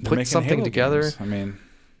 They're put making something Halo together. games. I mean,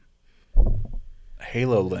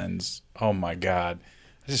 Halo Lens. Oh my God.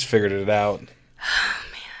 I just figured it out.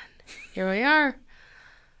 Here we are.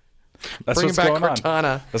 That's Bringing what's back going on.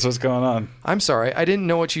 Cortana. That's what's going on. I'm sorry, I didn't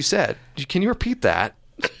know what you said. Can you repeat that?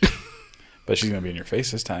 But she's going to be in your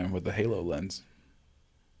face this time with the Halo Lens.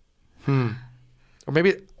 Or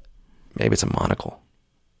maybe it's a monocle.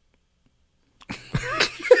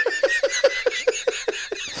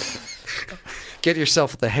 Get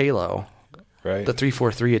yourself the Halo, Right? the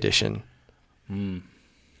 343 edition.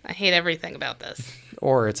 I hate everything about this.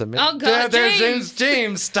 Or it's a... Oh, God, There's James!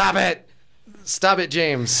 James, stop it. Stop it,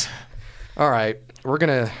 James. All right, we're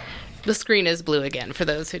going to... The screen is blue again for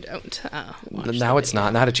those who don't watch Now it's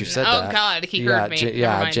not. Now that you've said that. Oh, God, he heard me. Never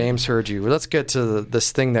Yeah, mind. James heard you. Let's get to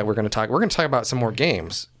this thing that we're going to talk. We're going to talk about some more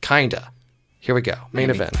games. Kinda. Here we go. Main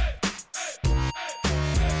event.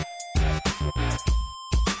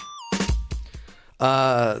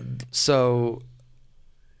 So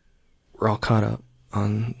we're all caught up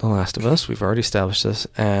on The Last of Us. We've already established this.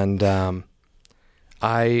 And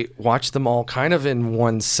I watched them all kind of in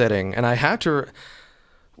one sitting. And I had to...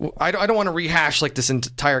 I don't want to rehash like this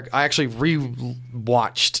entire... I actually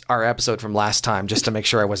re-watched our episode from last time just to make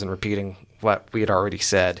sure I wasn't repeating what we had already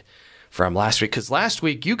said from last week. Because last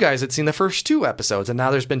week, you guys had seen the first 2 episodes, and now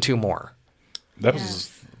there's been 2 more. That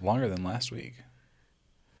was longer than last week.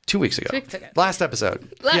 2 weeks ago. 2 weeks ago. Last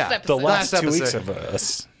episode. Last yeah, episode. The last, Last 2 weeks episode. of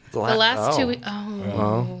us. The last 2 weeks.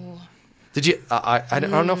 Did you? I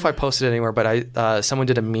don't know if I posted it anywhere, but someone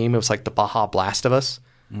did a meme. It was like the Baja Blast of Us,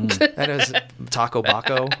 and it was Taco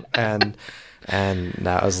Baco, and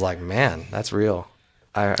I was like, man, that's real.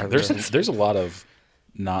 There's a lot of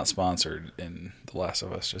not sponsored in The Last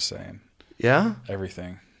of Us. Just saying, yeah,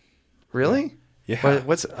 everything. really? Yeah.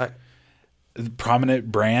 What's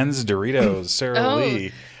Prominent brands: Doritos, Sara Oh.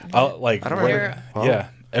 Lee. Like I don't what- remember. Oh. Yeah,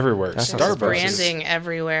 everywhere. That sounds Starbucks. Branding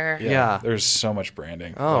everywhere. Yeah, Yeah. there's so much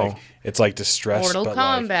branding. Oh. Like, it's like distressed. Mortal but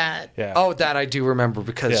Kombat. Like, yeah. Oh, that I do remember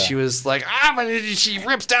because Yeah. she was like, she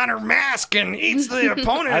rips down her mask and eats the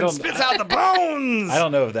opponent I and don't- spits out the bones. I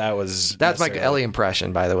don't know if that was. That's my necessarily- Ellie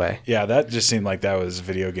impression, by the way. Yeah, that just seemed like that was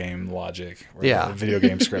video game logic. Or Yeah. video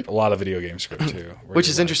game script. A lot of video game script too. where Which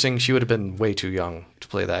you're is like- interesting. She would have been way too young to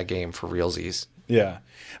play that game for realsies. Yeah,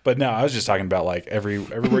 but no, I was just talking about like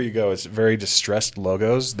everywhere you go, it's very distressed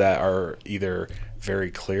logos that are either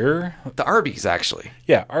very clear. The Arby's, actually.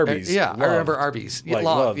 Yeah, Arby's. Yeah, Loved. I remember Arby's. Like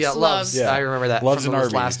Love. Loves. Yeah, Loves. Loves. Yeah. I remember that Loves from and this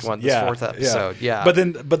Arby's. last one, this 4th episode. Yeah.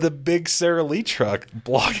 But the big Sara Lee truck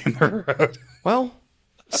blocking the road. Well,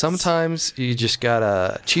 Sometimes you just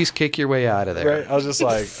gotta cheesecake your way out of there. Right. I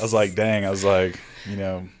was like, dang. I was like,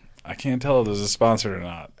 I can't tell if this is sponsored or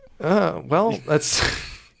not. Well,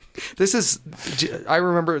 I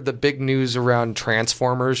remember the big news around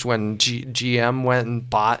Transformers when GM went and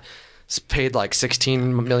paid like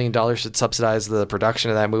 $16 million to subsidize the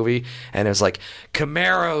production of that movie, and it was like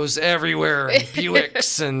Camaros everywhere, and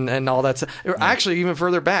Buicks and all that stuff. Actually, even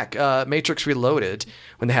further back, Matrix Reloaded,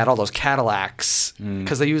 when they had all those Cadillacs,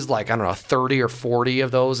 because they used 30 or 40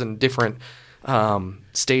 of those in different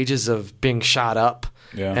stages of being shot up.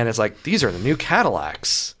 Yeah. And it's like, these are the new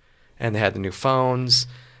Cadillacs, and they had the new phones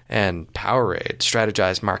and Powerade,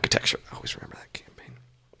 strategized architecture. I always remember that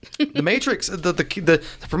campaign. The Matrix, the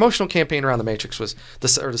promotional campaign around the Matrix was the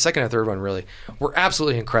second and third one really were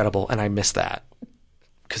absolutely incredible, and I missed that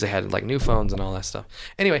because they had new phones and all that stuff.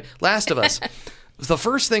 Anyway, Last of Us. The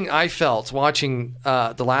first thing I felt watching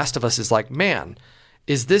The Last of Us is like, man,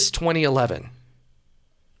 is this 2011?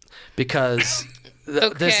 Because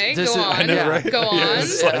Okay, this go is, on. I know, right? Go on.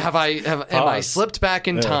 Yes. am I slipped back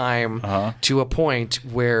in time to a point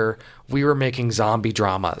where we were making zombie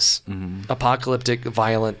dramas, apocalyptic,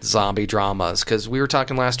 violent zombie dramas? Because we were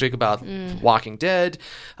talking last week about Walking Dead,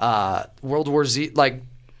 World War Z,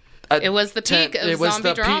 It was the peak of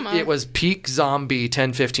zombie drama. It was peak zombie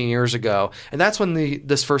 10, 15 years ago. And that's when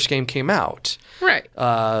this first game came out. Right.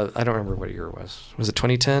 I don't remember what year it was. Was it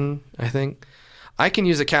 2010, I think? I can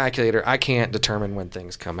use a calculator. I can't determine when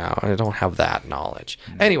things come out. I don't have that knowledge.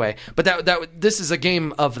 Anyway, but this is a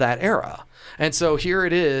game of that era. And so here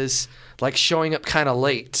it is, showing up kind of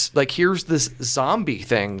late. Here's this zombie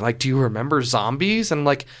thing. Do you remember zombies? And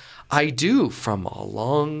I do, from a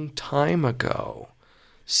long time ago.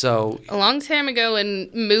 So a long time ago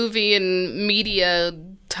in movie and media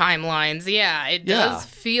timelines, it does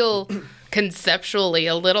feel conceptually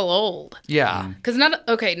a little old. Yeah. Because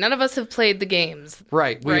none of us have played the games.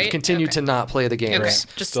 Right. We've continued to not play the games.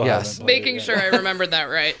 Okay. Just making sure I remembered that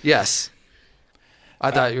right. Yes.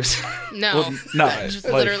 I thought you was No. No. Just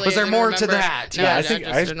literally was there didn't more to remember. that? No, Yeah,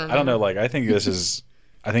 I don't know. I think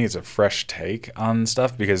I think it's a fresh take on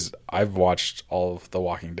stuff because I've watched all of The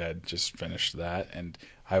Walking Dead, just finished that, and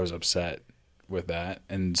I was upset with that.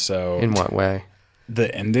 And so, in what way?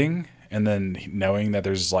 The ending, and then knowing that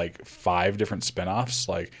there's 5 different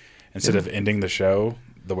spinoffs, instead of ending the show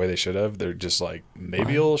the way they should have, they're just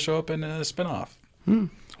maybe it'll show up in a spinoff.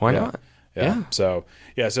 Why not? Yeah. So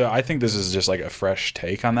I think this is just a fresh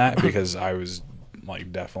take on that because I was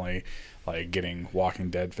definitely getting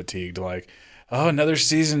Walking Dead fatigued. Oh, another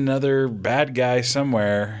season, another bad guy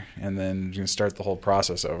somewhere, and then you can start the whole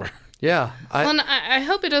process over. Yeah. I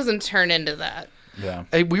hope it doesn't turn into that. Yeah.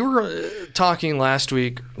 Hey, we were talking last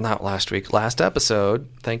episode.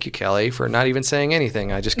 Thank you, Kelly, for not even saying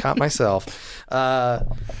anything. I just caught myself.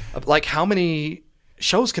 How many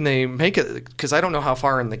shows can they make it? Because I don't know how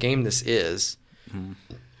far in the game this is.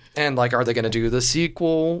 And are they going to do the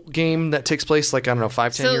sequel game that takes place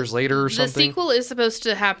 5-10 years later or something? The sequel is supposed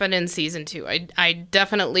to happen in season 2. I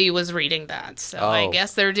definitely was reading that. So I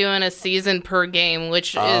guess they're doing a season per game,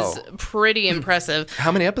 which is pretty impressive.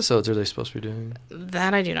 How many episodes are they supposed to be doing?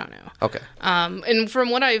 That I do not know. Okay. And from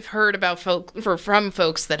what I've heard about from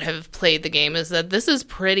folks that have played the game is that this is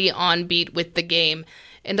pretty on beat with the game,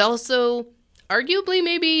 and also arguably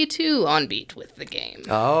maybe too on beat with the game.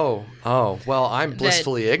 Oh, well, I'm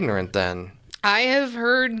blissfully ignorant then. I have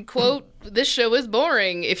heard, quote, this show is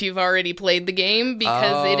boring if you've already played the game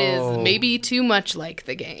because it is maybe too much like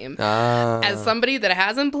the game. As somebody that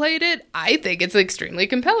hasn't played it, I think it's extremely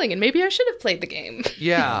compelling, and maybe I should have played the game.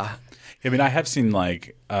 Yeah. I mean, I have seen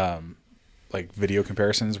video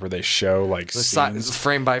comparisons where they show scenes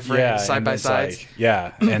frame by frame, side by side.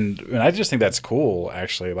 And I just think that's cool.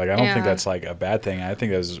 Actually, I don't think that's a bad thing. I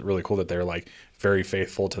think that's really cool that they're very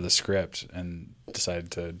faithful to the script and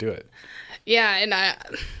decided to do it. Yeah, and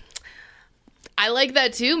I like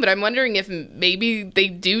that too. But I'm wondering if maybe they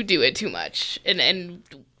do it too much, and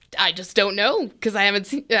I just don't know because I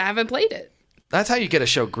haven't played it. That's how you get a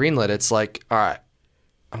show greenlit. It's all right,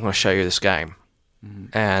 I'm going to show you this game,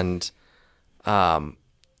 and all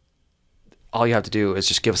you have to do is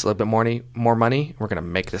just give us a little bit more money. We're going to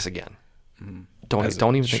make this again. Don't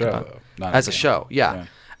even think about it. As a show. Yeah.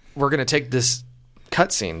 We're going to take this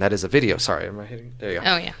cutscene that is a video. Sorry, am I hitting? There you go.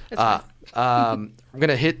 Oh yeah. That's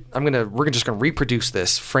we're just going to reproduce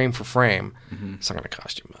this frame for frame. It's not going to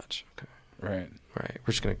cost you much. Okay. Right.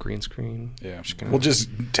 We're just going to green screen. Yeah. We'll just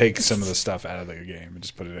take some of the stuff out of the game and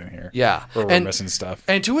just put it in here. Yeah. Where we're missing stuff.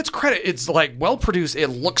 And to its credit, it's well produced. It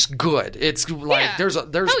looks good. It's there's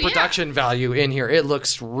production value in here. It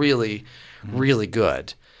looks really, really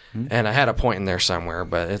good. and I had a point in there somewhere,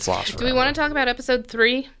 but it's lost. Do we want to talk about episode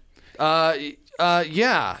 3?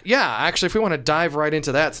 Yeah. Actually, if we want to dive right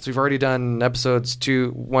into that, since we've already done episodes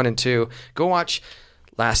 1 and 2, go watch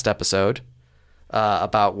last episode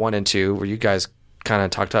about 1 and 2, where you guys kind of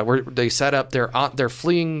talked about where they set up. They're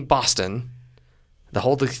fleeing Boston. The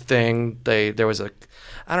whole thing. There was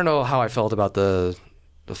I don't know how I felt about the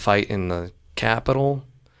fight in the Capitol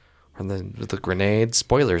or the grenades.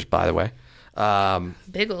 Spoilers, by the way.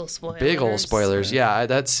 Big ol' spoilers. Big old spoilers. Yeah,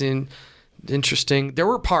 that scene. Interesting. There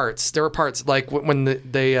were parts like when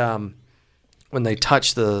they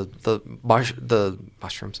touch the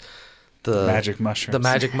mushrooms, the magic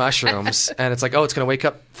mushrooms, and it's like, oh, it's gonna wake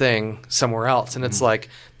up thing somewhere else, and it's like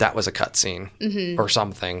that was a cutscene or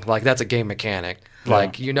something. Like that's a game mechanic.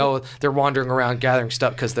 Like they're wandering around gathering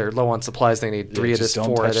stuff because they're low on supplies. They need 3 of this, 4 of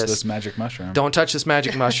this. Don't touch this magic mushroom. Don't touch this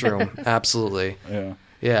magic mushroom. Absolutely.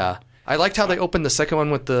 Yeah. I liked how they opened the second one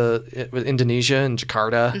with Indonesia and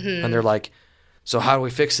Jakarta, and they're like, "So how do we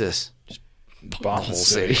fix this? Just bomb the whole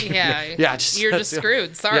city." Yeah, you're just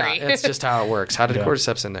screwed. Sorry. Yeah, it's just how it works. How did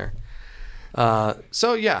cordyceps in there?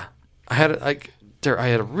 So yeah, I had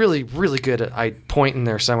a really really good point in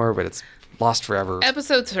there somewhere, but it's lost forever.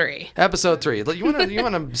 Episode 3. Episode 3. You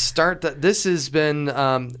want to start that? This has been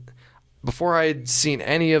before I'd seen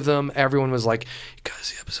any of them. Everyone was like, "You gotta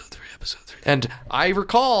see episode 3." And I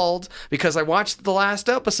recalled, because I watched the last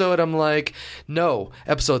episode, I'm like, no,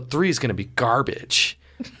 episode 3 is going to be garbage.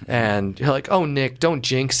 And you're like, oh, Nick, don't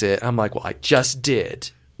jinx it. I'm like, well, I just did.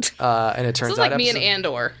 And it turns This is out like me and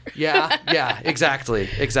Andor. Yeah,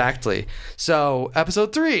 exactly. So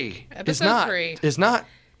episode 3 is not. It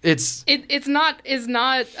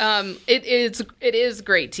is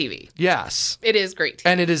great TV. Yes. It is great TV.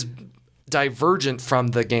 And it is divergent from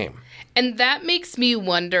the game. And that makes me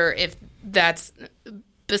wonder if that's,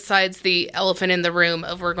 besides the elephant in the room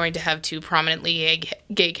of we're going to have 2 prominently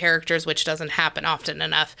gay characters, which doesn't happen often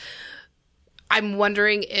enough, I'm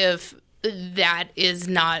wondering if that is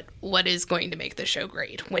not what is going to make the show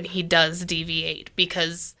great when he does deviate.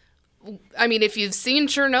 Because, I mean, if you've seen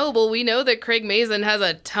Chernobyl, we know that Craig Mazin has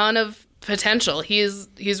a ton of potential. He's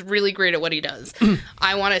really great at what he does.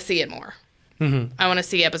 I want to see it more. Mm-hmm. I want to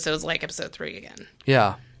see episodes like episode 3 again.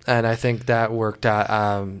 Yeah. And I think that worked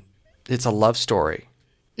out. It's a love story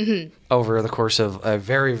over the course of a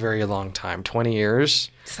very, very long time, 20 years.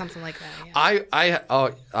 Something like that, yeah.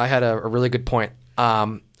 I had a really good point.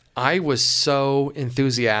 I was so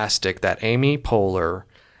enthusiastic that Amy Poehler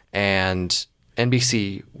and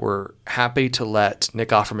NBC were happy to let Nick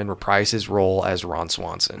Offerman reprise his role as Ron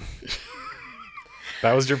Swanson.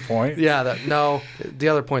 That was your point? Yeah. No, the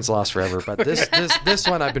other point's lost forever. But this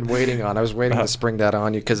one I've been waiting on. I was waiting to spring that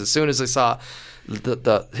on you because as soon as I saw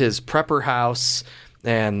his prepper house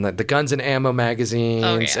and the guns and ammo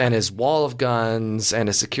magazines and his wall of guns and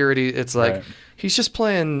his security, it's like he's just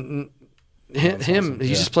playing him.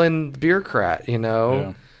 He's just playing the bureaucrat.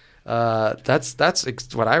 That's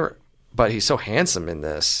what But he's so handsome in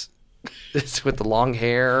this. It's with the long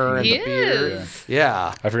hair and the beard.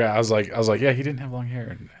 Yeah. I forgot. I was like, yeah, he didn't have long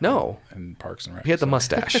hair. In Parks and Rec. He had the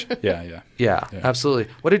mustache. Yeah,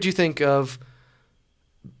 absolutely. What did you think of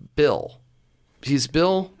Bill? He's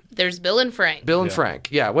Bill. There's Bill and Frank. Frank.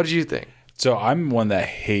 Yeah. What did you think? So I'm one that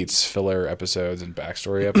hates filler episodes and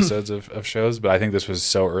backstory episodes of shows, but I think this was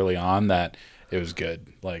so early on that it was good.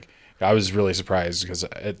 Like, I was really surprised because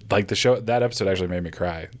that episode actually made me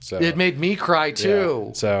cry. So it made me cry too.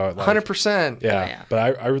 Yeah. So 100%. Yeah.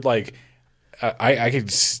 But I would like, I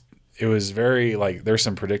could. It was very like there's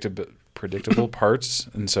some predictable parts,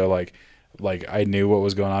 and so like I knew what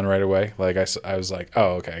was going on right away. Like I was like,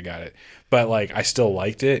 oh, okay, I got it. But like I still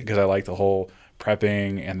liked it because I liked the whole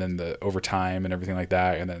prepping and then the overtime and everything like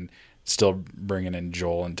that, and then still bringing in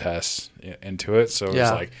Joel and Tess into it. So it was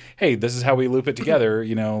like, hey, this is how we loop it together,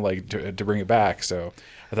 like to bring it back. So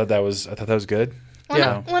I thought that was good.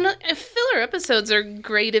 Well, filler episodes are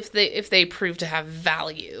great if they prove to have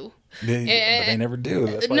value. But they never do.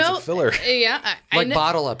 That's why it's a filler. Yeah,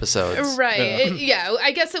 bottle episodes, right? Yeah,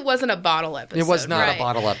 I guess it wasn't a bottle episode. It was not a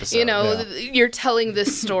bottle episode. You're telling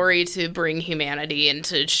this story to bring humanity and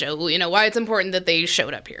to show why it's important that they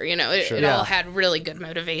showed up here. It all had really good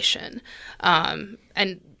motivation, and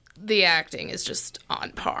the acting is just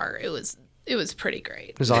on par. It was pretty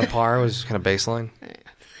great. It was on par. It was kind of baseline.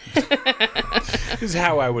 This is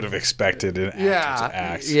how I would have expected an actor to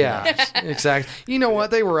act. Yeah, exactly. You know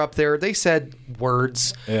what? They were up there. They said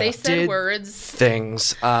words. Yeah. They said words.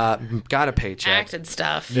 Things. Got a paycheck. Acted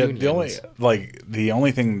stuff. Yeah, the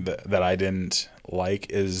only thing that I didn't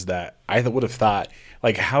like is that I would have thought,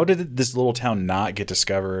 like, how did this little town not get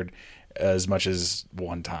discovered as much as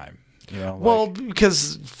one time. You know, Well,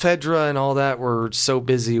 because Fedra and all that were so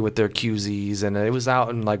busy with their QZs, and it was out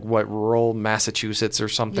in like rural Massachusetts or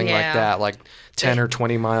something like Yeah. that, like 10 or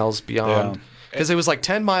 20 miles beyond. Yeah. Because it was like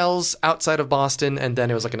 10 miles outside of Boston, and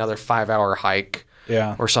then it was like another 5-hour hike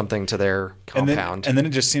yeah. or something to their compound. And then it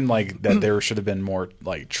just seemed like that there should have been more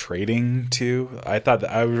like trading too. I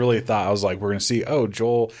was like, we're gonna see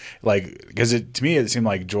Joel, like, because to me it seemed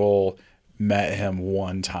like Joel met them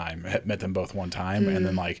both one time, and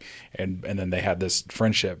then like and then they had this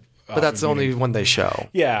friendship. But that's the only one they show.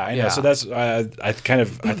 Yeah, I know. Yeah. So that's I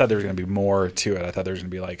thought there was going to be more to it. I thought there was going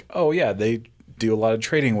to be like, oh yeah, they do a lot of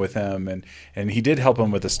trading with him, and he did help him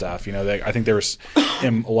with the stuff. You know, I think there was a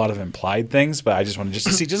lot of implied things, but I just wanted to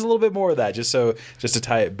see just a little bit more of that, just to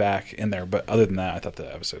tie it back in there. But other than that, I thought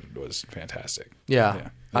the episode was fantastic. Yeah.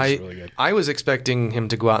 It was really good. I was expecting him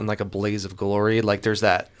to go out in like a blaze of glory. Like there's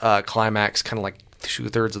that climax kind of like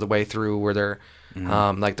 2/3 of the way through where they're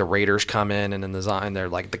like the Raiders come in, and then they're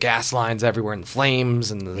like the gas lines everywhere and the flames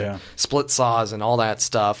and the split saws and all that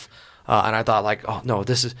stuff. And I thought like, oh no,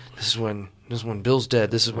 this is when Bill's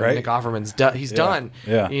dead. This is when Nick Offerman's he's done.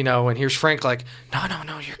 Yeah. You know, and here's Frank like,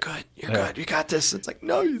 no, you're good. You're good. You got this. It's like,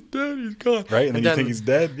 no, he's dead. He's gone. Right, and then you think he's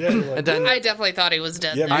dead. Yeah. Like, And then I definitely thought he was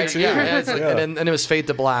dead. Yeah, me there. too. it's like, and then it was fade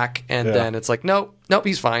to black, and then it's like, nope,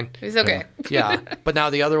 he's fine. He's okay. Yeah, but now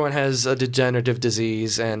the other one has a degenerative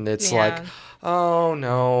disease, and it's Yeah. like, oh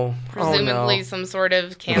no, Presumably some sort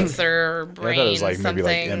of cancer or brain I thought it was like something.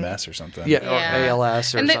 maybe like MS or something. yeah, or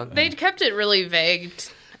ALS or and something. they kept it really vague.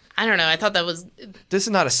 I don't know. I thought that was This is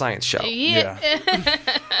not a science show. yeah.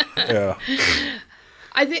 Yeah.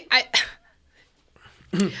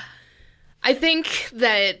 I think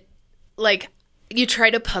that like you try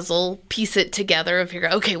to piece it together and figure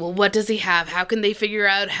out, okay, well, what does he have? How can they figure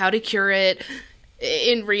out how to cure it?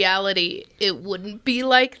 In reality, it wouldn't be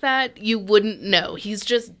like that. You wouldn't know. He's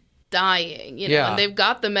just dying, you know, Yeah. and they've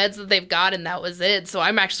got the meds that they've got, and that was it. So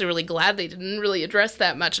I'm actually really glad they didn't really address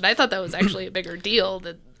that much. And I thought that was actually a bigger deal,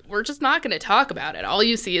 that we're just not going to talk about it. All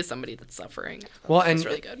you see is somebody that's suffering. Well, That and was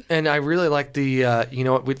really good. and I really like the you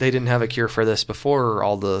know what, they didn't have a cure for this before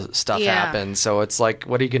all the stuff Yeah. happened. So it's like,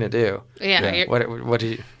 what are you gonna do? Yeah. you're- What are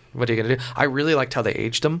you gonna do? I really liked how they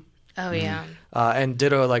aged him. Oh yeah. And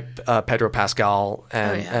ditto like Pedro Pascal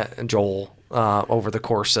and, Oh, yeah. and Joel over the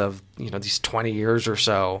course of these 20 years or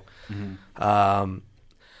so.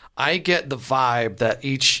 I get the vibe that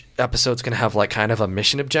each episode's going to have like kind of a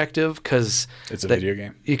mission objective because It's a video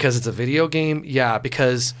game. Because it's a video game, yeah.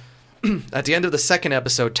 Because at the end of the second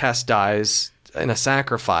episode, Tess dies in a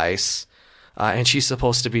sacrifice, and she's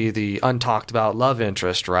supposed to be the untalked about love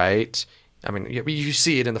interest, right? I mean, you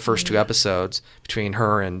see it in the first two episodes between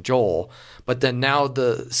her and Joel, but then now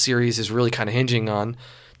the series is really kind of hinging on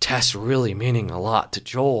Tess really meaning a lot to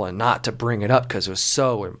Joel and not to bring it up because it was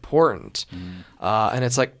so important. And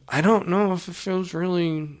it's like, I don't know if it feels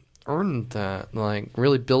really earned that, like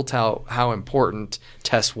really built out how important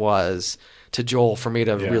Tess was to Joel for me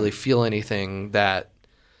to really feel anything that,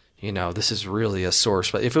 this is really a source.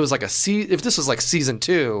 But if it was like if this was like season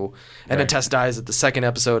 2 and then Tess dies at the second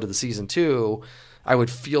episode of the season 2, I would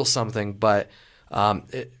feel something. But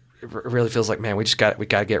it really feels like, man, we got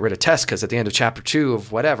to get rid of Tess because at the end of chapter 2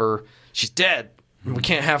 of whatever, she's dead. We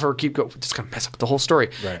can't have her keep going. It's gonna mess up the whole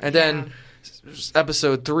story. Right. And then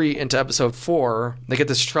episode 3 into episode 4, they get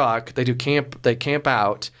this truck. They camp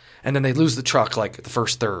out, and then they lose the truck like the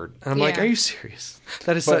first third. And I'm like, Yeah. are you serious?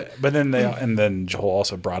 That is But then then Joel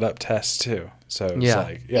also brought up Tess too. So it's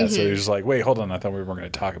like, so you're just like, wait, hold on. I thought we weren't going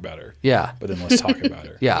to talk about her. Yeah. But then let's talk about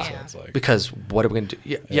her. Yeah. So it's like, Because what are we going to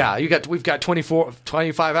do? We've got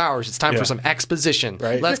 25 hours. It's time for some exposition.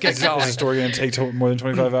 right? Let's get Is going. the story going to take more than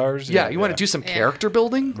 25 hours? Yeah, you want to do some character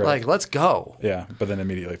building? Like, let's go. Yeah, but then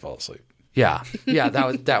immediately fall asleep. Yeah,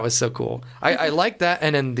 that was so cool. I like that,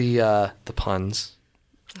 and then the puns.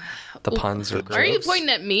 The puns are great. Why are you pointing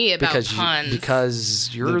at me about puns? Because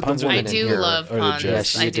you're the puns are woman I in do here. love Or the puns. jokes.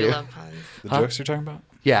 Yes, you I do do. love puns. The jokes you're talking about?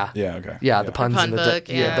 Yeah. Yeah, okay. Yeah, the puns pun in the book,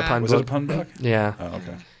 the yeah. pun Was book. it a pun book? Yeah. Oh,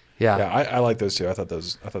 okay. Yeah. Yeah, I like those too. I thought that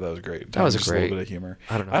was great. That was Just great. a little bit of humor.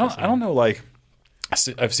 I don't know. I don't know. Like,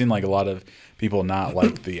 I've seen like a lot of people not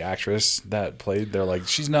like the actress that played. They're like,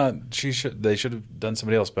 she's not. They should have done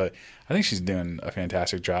somebody else. But I think she's doing a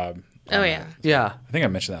fantastic job. Oh yeah. Yeah. I think I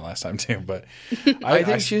mentioned that last time too. But I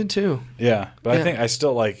think she did too. Yeah, but Yeah. I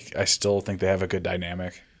still think they have a good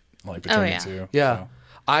dynamic like between yeah. the two. Yeah. So.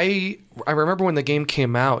 I remember when the game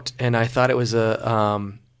came out, and I thought it was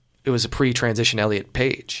a pre-transition Elliot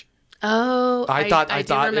Page. Oh, I thought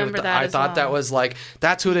remember that. I thought that was like,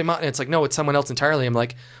 that's who they might. And it's like, no, it's someone else entirely. I'm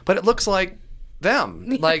like, but it looks like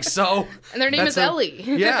them. Like, so. And their name that's is Ellie.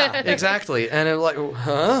 Yeah, exactly. And it like,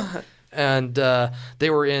 huh? And they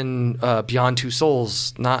were in Beyond Two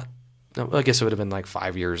Souls, not, I guess it would have been like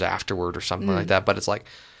 5 years afterward or something like that. But it's like,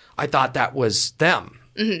 I thought that was them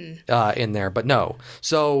in there, but no.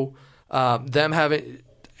 So them having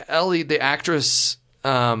Ellie, the actress,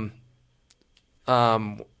 I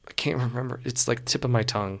can't remember. It's like tip of my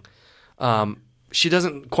tongue. She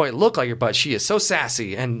doesn't quite look like her, but she is so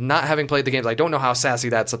sassy. And not having played the games, I don't know how sassy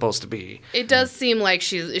that's supposed to be. It does seem like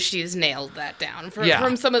she's nailed that down Yeah.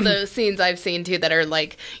 from some of the scenes I've seen too that are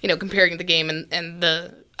like, you know, comparing the game and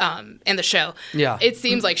the show. Yeah. It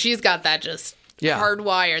seems like she's got that just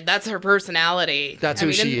hardwired. That's her personality. That's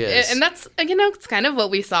who she is. And that's, you know, it's kind of what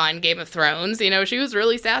we saw in Game of Thrones. You know, she was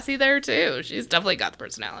really sassy there too. She's definitely got the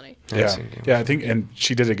personality. Yeah, I think, and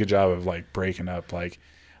she did a good job of like breaking up like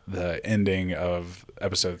the ending of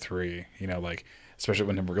episode 3. You know, like especially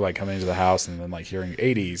when we're like coming into the house and then like hearing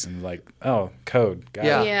 80s and like, oh, code, got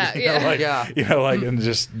Yeah. it. Yeah, You know, yeah. like, Yeah. you know, like and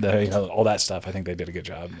just you know, all that stuff. I think they did a good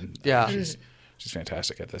job. And, Yeah. she's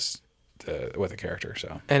fantastic at this with a character.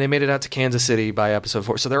 So And they made it out to Kansas City by episode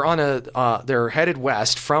 4. So they're on they're headed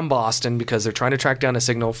west from Boston because they're trying to track down a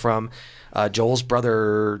signal from Joel's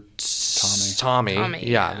brother Tommy. Tommy,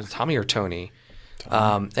 Yeah, yeah. Tommy or Tony.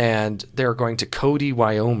 And they're going to Cody,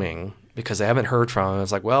 Wyoming because they haven't heard from him.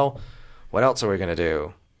 It's like, well, what else are we going to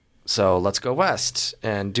do? So let's go west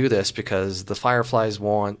and do this because the Fireflies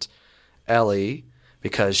want Ellie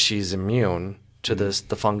because she's immune to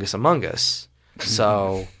the fungus among us.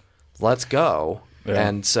 So let's go. Yeah.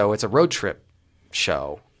 And so it's a road trip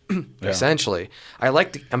show, essentially. I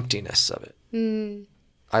like the emptiness of it.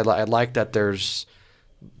 I like that there's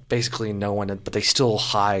basically no one, but they still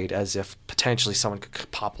hide as if potentially someone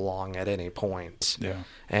could pop along at any point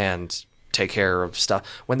and take care of stuff.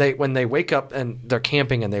 When they wake up and they're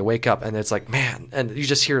camping and they wake up and it's like, man, and you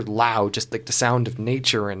just hear loud, just like the sound of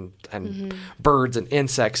nature and birds and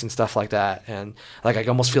insects and stuff like that. And like I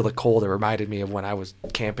almost feel the cold. It reminded me of when I was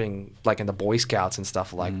camping like in the Boy Scouts and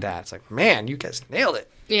stuff like that. It's like, man, you guys nailed it.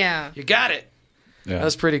 Yeah. You got it. yeah, That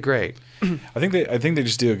was pretty great. I think they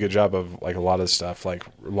just do a good job of like a lot of stuff, like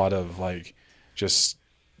a lot of like just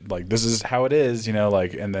like this is how it is, you know,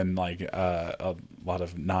 like and then like a lot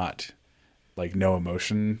of not like no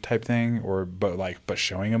emotion type thing but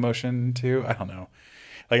showing emotion too. I don't know.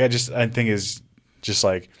 Like I think is just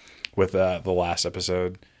like with the last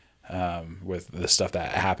episode with the stuff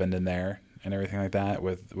that happened in there and everything like that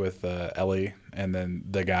with Ellie and then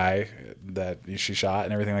the guy that she shot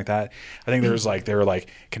and everything like that. I think there was like they were like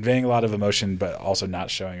conveying a lot of emotion but also not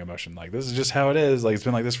showing emotion. Like this is just how it is. Like it's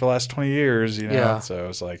been like this for the last 20 years, you know. Yeah. So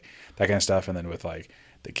it's like that kind of stuff. And then with like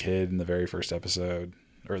the kid in the very first episode,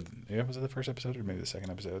 or was it the first episode or maybe the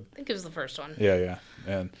second episode? I think it was the first one. Yeah.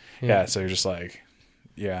 And so you're just like,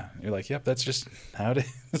 you're like, yep, that's just how it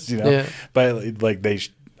is, you know. Yeah. But like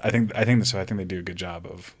I think they do a good job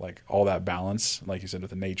of like all that balance, like you said,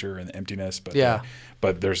 with the nature and the emptiness. But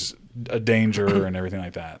but there's a danger and everything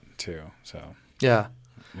like that too. So Yeah.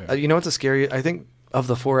 You know what's the scary? I think of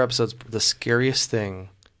the 4 episodes, the scariest thing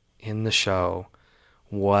in the show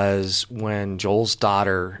was when Joel's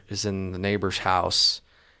daughter is in the neighbor's house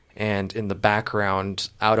and in the background,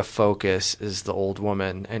 out of focus, is the old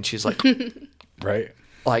woman. And she's like, right.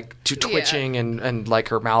 like twitching and like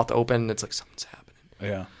her mouth open. It's like, something's happening.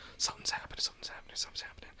 Yeah. Something's happening.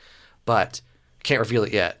 But I can't reveal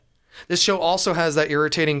it yet. This show also has that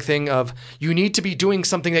irritating thing of you need to be doing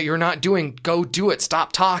something that you're not doing. Go do it.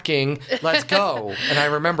 Stop talking. Let's go. And I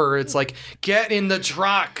remember it's like, get in the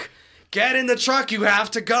truck. Get in the truck. You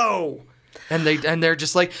have to go. And they're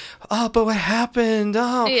just like, oh, but what happened?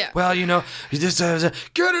 Oh, well, you know, you just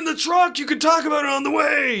get in the truck. You can talk about it on the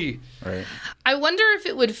way. Right. I wonder if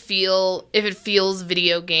it feels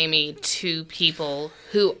video gamey to people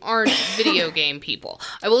who aren't video game people.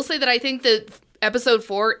 I will say that I think that episode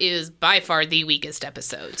 4 is by far the weakest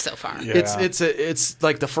episode so far. Yeah. It's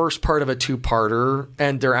like the first part of a 2-parter,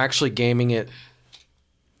 and they're actually gaming it.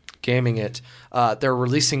 They're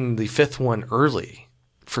releasing the 5th one early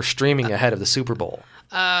for streaming ahead of the Super Bowl.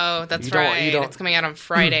 Oh, that's right. It's coming out on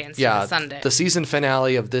Friday instead of Sunday. The season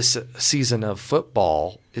finale of this season of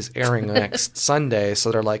football is airing next Sunday, so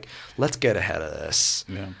they're like, let's get ahead of this.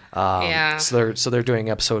 Yeah. So they're doing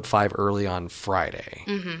episode 5 early on Friday.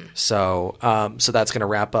 So that's going to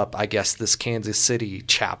wrap up, I guess, this Kansas City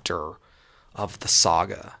chapter of the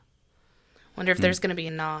saga. Wonder if there's going to be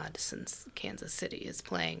a nod since Kansas City is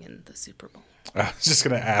playing in the Super Bowl. I was just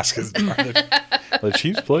gonna ask, are the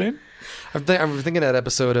Chiefs playing? I'm thinking that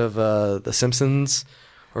episode of The Simpsons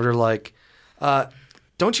where they're like,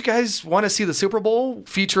 don't you guys want to see the Super Bowl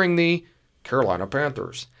featuring the Carolina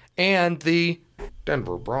Panthers and the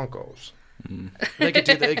Denver Broncos. They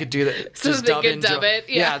could do that. So just they could dub it,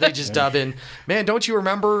 yeah. they just dub in. Man, don't you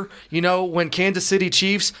remember? When Kansas City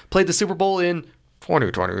Chiefs played the Super Bowl in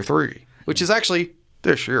 2023, which is actually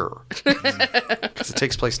this year, because it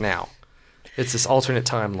takes place now. It's this alternate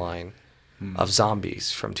timeline of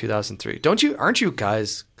zombies from 2003. Aren't you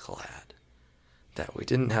guys glad that we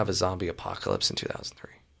didn't have a zombie apocalypse in 2003?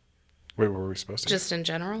 Wait, what were we supposed to? Just in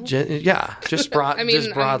general? Just broad.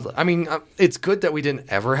 Just broadly. It's good that we didn't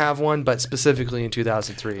ever have one, but specifically in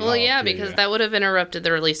 2003. Well, because that would have interrupted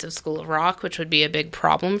the release of School of Rock, which would be a big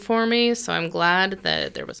problem for me. So I'm glad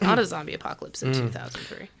that there was not a zombie apocalypse in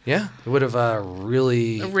 2003. Yeah, it would have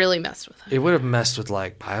Really messed with it. It would have messed with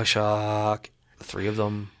like BioShock, the three of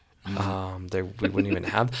them. We wouldn't even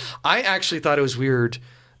have. I actually thought it was weird,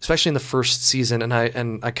 especially in the first season, and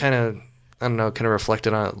I kind of. I don't know, kind of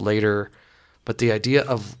reflected on it later, but the idea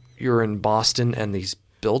of you're in Boston and these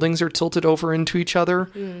buildings are tilted over into each other,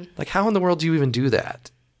 like how in the world do you even do that?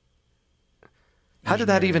 How did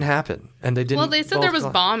that even happen? And they didn't. Well, they said there was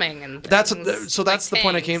bombing and that's the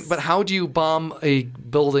point I came. But how do you bomb a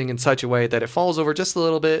building in such a way that it falls over just a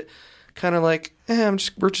little bit, kind of like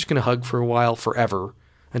we're just gonna hug for a while forever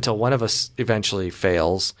until one of us eventually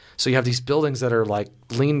fails. So you have these buildings that are like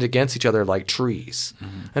leaned against each other like trees.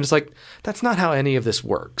 And it's like, that's not how any of this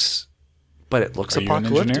works. But it looks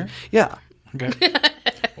apocalyptic. You an engineer? Yeah. Okay.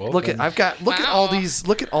 Well, Look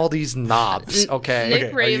at all these knobs, okay? Nick Okay,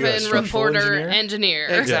 are you a Raven, structural reporter, engineer?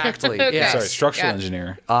 engineer. Exactly. Okay. Yes. Sorry, structural Yeah.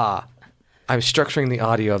 engineer. I'm structuring the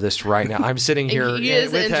audio of this right now. I'm sitting here He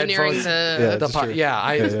is with engineering headphones. the that's true.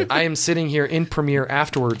 I am sitting here in Premiere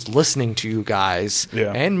afterwards listening to you guys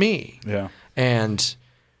and me. Yeah. And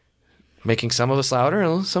making some of us louder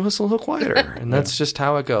and some of us a little quieter. And that's just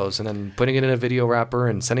how it goes. And then putting it in a video wrapper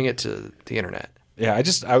and sending it to the internet. Yeah,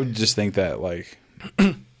 I would just think that like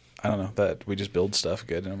I don't know, that we just build stuff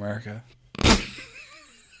good in America.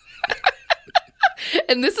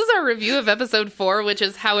 And this is our review of episode 4, which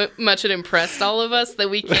is how much it impressed all of us that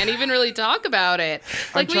we can't even really talk about it.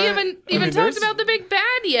 Like, we haven't even talked about the big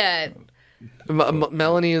bad yet.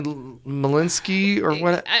 Melanie Malinsky or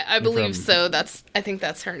what? I believe so. I think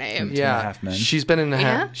that's her name. Two and a Half Men. She's been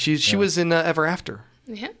in She was in Ever After.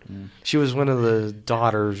 Yeah. She was one of the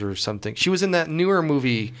daughters or something. She was in that newer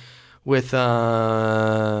movie with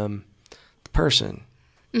the person.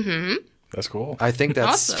 That's cool. I think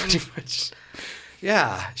that's Awesome. pretty much.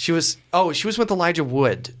 Yeah, she was with Elijah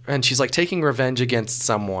Wood, and she's like taking revenge against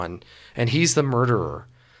someone, and he's the murderer,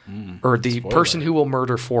 or the person who will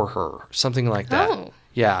murder for her, something like that. Oh.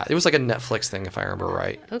 Yeah, it was like a Netflix thing, if I remember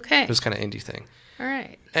right. Okay. It was kind of indie thing. All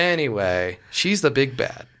right. Anyway, she's the big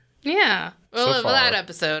bad. Yeah. Well, far. that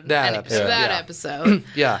episode. That Anyway, episode, That yeah. episode.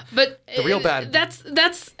 Yeah, But the real bad.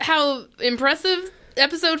 That's how impressive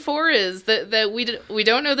episode 4 is. That we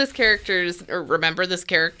don't know this character's or remember this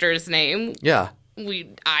character's name. Yeah.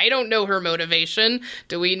 I don't know her motivation.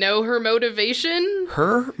 Do we know her motivation?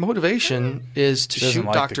 Her motivation is to doesn't shoot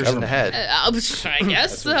like the doctors in the government. head. I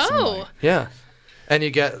guess what it seemed so. like. Yeah. And you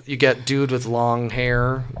get dude with long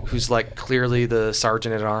hair who's like clearly the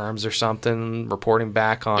sergeant at arms or something, reporting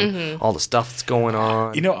back on all the stuff that's going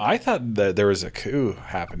on. You know, I thought that there was a coup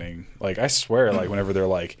happening. Like, I swear, like, whenever they're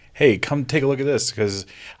like, hey, come take a look at this, because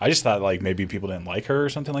I just thought, like, maybe people didn't like her or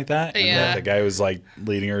something like that. And Yeah. that the guy was, like,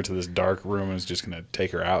 leading her to this dark room and was just going to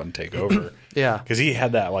take her out and take over. Yeah. Because he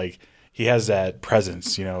had that, like, he has that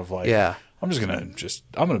presence, you know, of, like, Yeah. I'm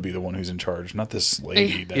going to be the one who's in charge, not this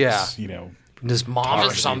lady that's, Yeah. you know, His mom or talking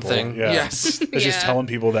to something. people. Yeah. Yes. It's just Yeah. telling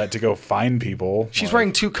people that to go find people. She's like,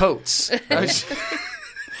 wearing 2 coats.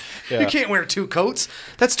 You can't wear 2 coats.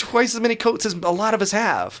 That's twice as many coats as a lot of us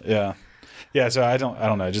have. Yeah. Yeah, so I don't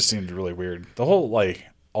know, it just seemed really weird. The whole, like,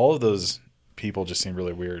 all of those people just seemed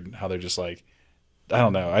really weird, how they're just like, I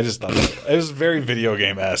don't know. I just thought it was very video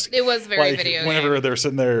game-esque. It was very like, video whenever game. they're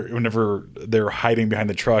sitting there, whenever they're hiding behind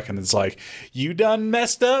the truck, and it's like, you done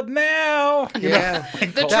messed up now. You Yeah. The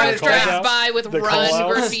call- truck call drives out. by with The call run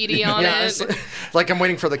outs. graffiti on Yeah, it. it's like I'm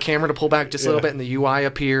waiting for the camera to pull back just a little Yeah. bit, and the UI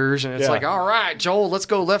appears, and it's Yeah. like, all right, Joel, let's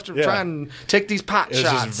go left and Yeah. try and take these pot It was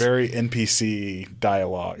shots. just very NPC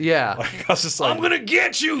dialogue. Yeah. Like, I was just like, I'm gonna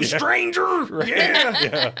get you, stranger.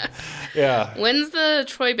 Yeah. yeah. When's the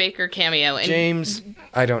Troy Baker cameo? And James,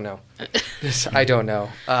 I don't know. I don't know.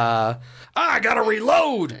 I gotta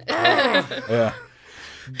reload. Yeah.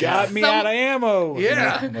 Got me out of ammo.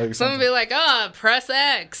 Yeah. You know, like someone be like, press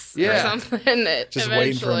X Yeah. or something. just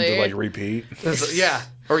waiting for him to, like, repeat. Yeah.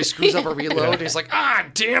 Or he screws up a reload, and he's like,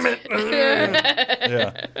 damn it.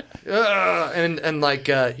 Yeah. And like,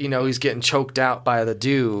 he's getting choked out by the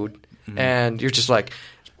dude, and you're just like,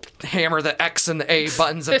 hammer the X and the A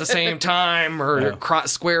buttons at the same time, or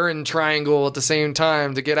square and triangle at the same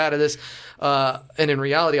time to get out of this. And in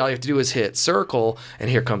reality, all you have to do is hit circle, and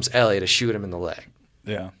here comes Ellie to shoot him in the leg.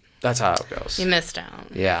 Yeah. That's how it goes. You missed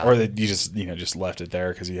out. Yeah. Or that you just left it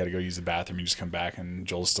there because you had to go use the bathroom. You just come back and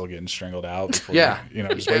Joel's still getting strangled out. Before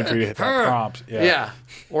just waiting for you to hit that prompt. Yeah.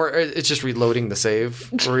 Or it's just reloading the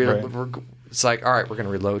save. It's like, all right, we're going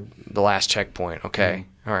to reload the last checkpoint. Okay.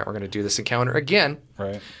 All right, we're going to do this encounter again.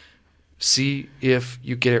 Right. See if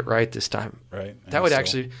you get it right this time. Right. That would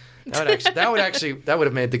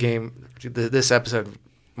have made the game, this episode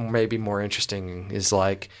maybe more interesting. Is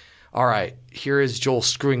like, all right, here is Joel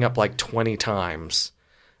screwing up like 20 times,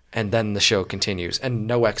 and then the show continues, and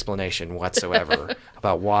no explanation whatsoever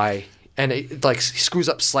about why. And it like he screws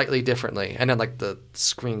up slightly differently, and then like the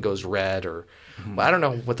screen goes red, or well, I don't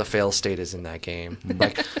know what the fail state is in that game.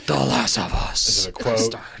 Like The Last of Us. Is it a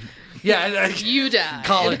quote? Yeah, you died.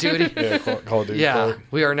 Call of Duty. Yeah, Call of Duty. Yeah, quote.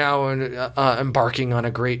 we are now embarking on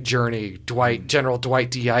a great journey. General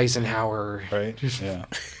Dwight D. Eisenhower. Right. Yeah.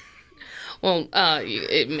 Well,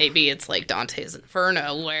 maybe it's like Dante's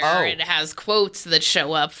Inferno, where Oh. it has quotes that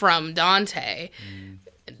show up from Dante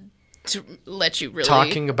to let you really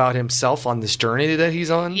Talking about himself on this journey that he's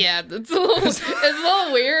on. Yeah, it's a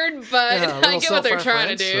little weird, but Yeah, a I little get what they're trying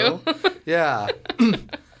to do. self-reference, so, yeah,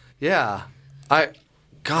 yeah.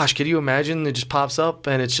 Gosh, could you imagine? It just pops up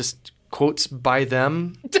and it's just quotes by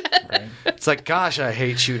them. Right. It's like, gosh, I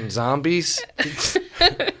hate shooting zombies.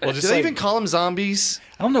 Well, Do they even call them zombies?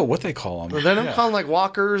 I don't know what they call them. They don't call them like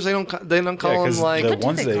walkers. They don't call them like. the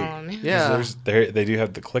ones they call 'em? Yeah. they do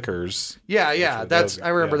have the clickers. Yeah. That's what That's those- I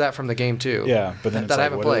remember yeah. that from the game too. Yeah, but then that I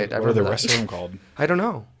haven't played. What are the rest of them called? I don't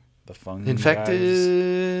know. The fungi.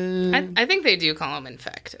 Infected. I think they do call them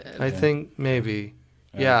infected. I think maybe.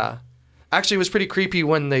 Yeah. Actually, it was pretty creepy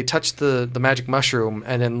when they touched the magic mushroom,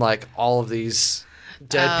 and then like all of these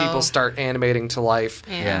dead people start animating to life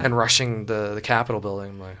Yeah. and rushing the Capitol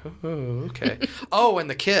building. I'm like, oh, okay. Oh, and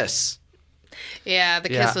the kiss. Yeah, the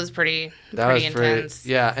kiss was pretty intense.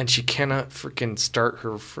 Yeah, and she cannot freaking start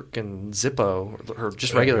her freaking Zippo, her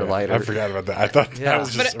just regular lighter. I forgot about that. I thought that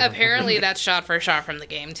was just. But apparently that's shot for shot from the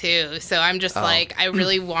game too. So I'm just like, I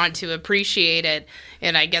really want to appreciate it,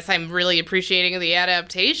 and I guess I'm really appreciating the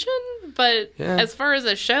adaptation. But as far as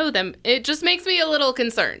a show, it just makes me a little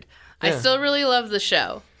concerned. I still really love the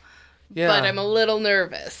show. Yeah. But I'm a little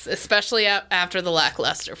nervous, especially after the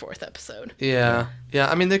lackluster 4th episode. Yeah.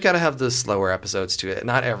 I mean, they've got to have the slower episodes to it.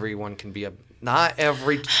 Not every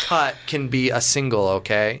cut can be a single.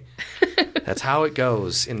 Okay, that's how it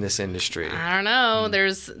goes in this industry. I don't know.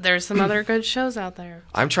 There's some other good shows out there.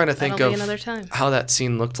 I'm trying to think That'll of be another time. how that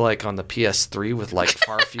scene looked like on the PS3 with like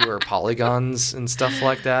far fewer polygons and stuff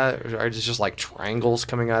like that. Or it's just like triangles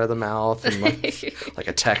coming out of the mouth and like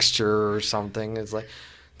a texture or something. It's like,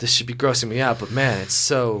 this should be grossing me out, but man, it's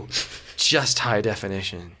so just high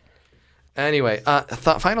definition. Anyway,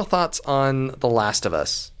 final thoughts on The Last of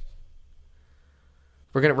Us.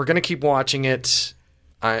 We're gonna keep watching it.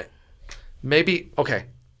 Maybe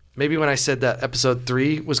when I said that episode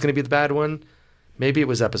 3 was gonna be the bad one, maybe it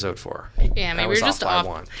was episode 4. Yeah, maybe I was you're just by off.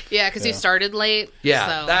 one. Yeah, because you started late.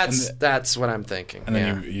 Yeah, so. that's what I'm thinking. And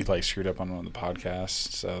then you like screwed up on one of the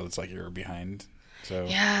podcasts, so it's like you're behind. So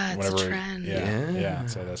Yeah, it's a trend. Yeah.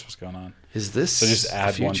 So that's what's going on. Is this So just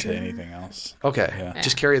add future? one to anything else. Okay, Yeah.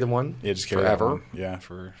 just carry the one. Yeah, just carry that forever. one. Yeah,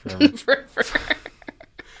 forever.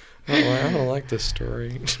 Oh, I don't like this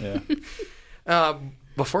story. Yeah.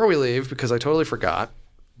 Before we leave, because I totally forgot,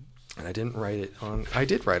 and I didn't write it on. I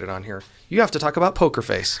did write it on here. You have to talk about Poker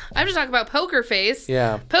Face. I have to talk about Poker Face.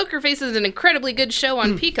 Yeah. Poker Face is an incredibly good show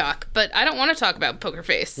on Peacock, but I don't want to talk about Poker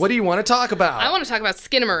Face. What do you want to talk about? I want to talk about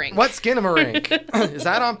Skinamarink. What's Skinamarink? Is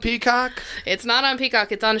that on Peacock? It's not on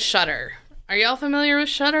Peacock. It's on Shudder. Are y'all familiar with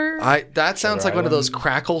Shudder? That sounds like one of those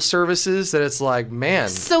Crackle services that it's like, man.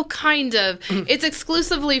 So kind of. It's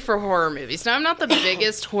exclusively for horror movies. Now, I'm not the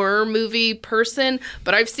biggest horror movie person,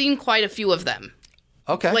 but I've seen quite a few of them.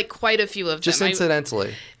 Okay. Like quite a few of just them.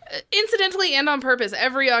 incidentally. Incidentally and on purpose,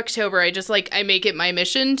 every October I make it my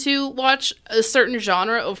mission to watch a certain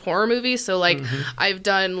genre of horror movies. So I've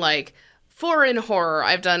done like foreign horror,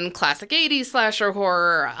 I've done classic 80s slasher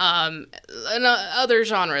horror, and other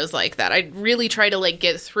genres like that. I really try to like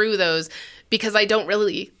get through those because I don't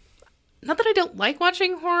really, not that I don't like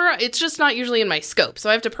watching horror, it's just not usually in my scope. So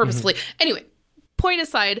I have to purposefully, anyway, point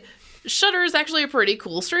aside, Shudder is actually a pretty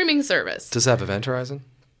cool streaming service. Does it have Event Horizon?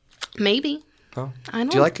 Maybe. Oh. I don't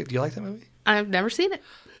Do you like it? Do you like that movie? I've never seen it.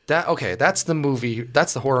 That's the movie.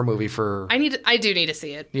 That's the horror movie for. I do need to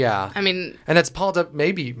see it. Yeah. I mean, and it's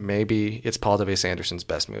maybe it's Paul W.S. Anderson's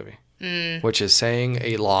best movie, which is saying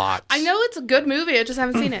a lot. I know it's a good movie. I just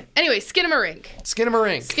haven't seen it. Anyway, Skinamarink.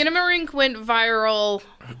 Skinamarink went viral.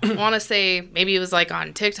 I want to say maybe it was like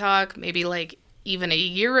on TikTok, maybe like even a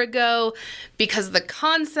year ago, because the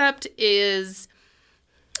concept is,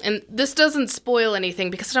 and this doesn't spoil anything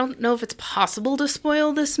because I don't know if it's possible to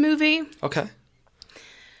spoil this movie. Okay.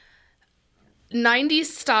 90s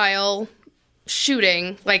style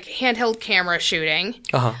shooting, like handheld camera shooting.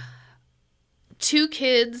 Uh-huh. 2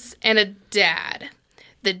 kids and a dad.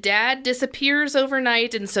 The dad disappears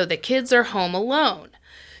overnight, and so the kids are home alone.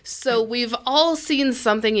 So we've all seen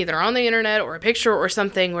something either on the internet or a picture or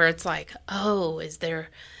something where it's like, oh,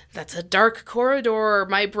 that's a dark corridor.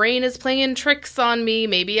 My brain is playing tricks on me.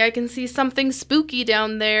 Maybe I can see something spooky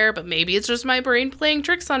down there, but maybe it's just my brain playing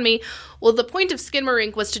tricks on me. Well, the point of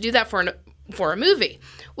Skinamarink was to do that for a movie,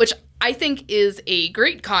 which I think is a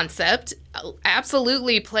great concept.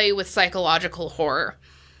 Absolutely play with psychological horror.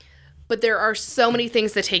 But there are so many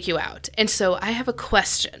things that take you out. And so I have a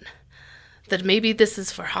question that maybe this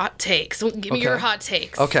is for hot takes. Give me your hot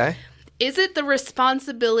takes. Okay. Is it the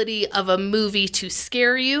responsibility of a movie to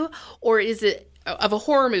scare you, or is it of a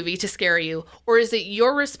horror movie to scare you, or is it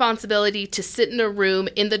your responsibility to sit in a room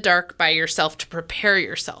in the dark by yourself to prepare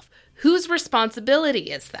yourself? Whose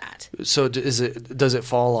responsibility is that? So does it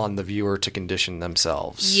fall on the viewer to condition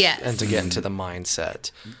themselves? Yes. And to get into the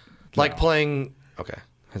mindset? Like playing... Okay,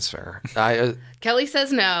 that's fair. Kelly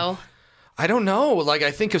says no. I don't know. Like, I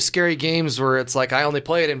think of scary games where it's like I only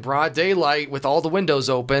play it in broad daylight with all the windows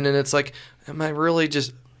open, and it's like, am I really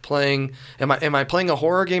just playing... Am I playing a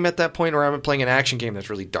horror game at that point, or am I playing an action game that's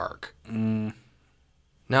really dark? No?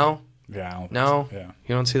 Yeah. No? Yeah.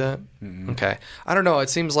 You don't see that? Okay. I don't know. It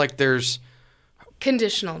seems like there's...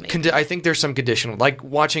 Conditional, maybe. I think there's some conditional. Like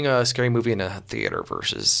watching a scary movie in a theater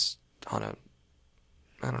versus on a...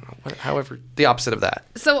 I don't know. However, the opposite of that.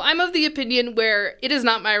 So I'm of the opinion where it is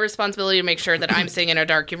not my responsibility to make sure that I'm sitting in a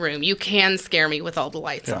dark room. You can scare me with all the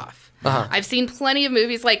lights off. Uh-huh. I've seen plenty of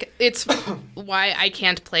movies. Like, it's why I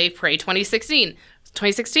can't play Prey 2016.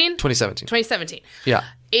 2016? 2017. 2017. Yeah.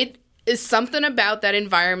 It is something about that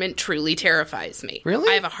environment truly terrifies me. Really?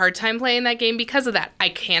 I have a hard time playing that game because of that. I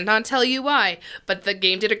cannot tell you why, but the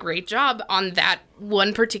game did a great job on that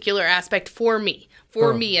one particular aspect for me.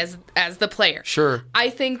 Me as the player. Sure. I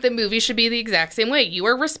think the movie should be the exact same way. You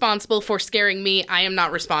are responsible for scaring me. I am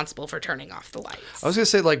not responsible for turning off the lights. I was going to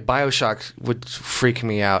say, like, BioShock would freak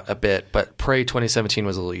me out a bit, but Prey 2017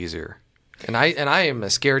 was a little easier. And I am a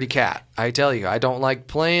scaredy cat. I tell you, I don't like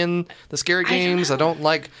playing the scary games. I don't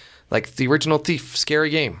like the original Thief scary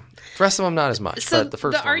game. The rest of them, not as much. So but the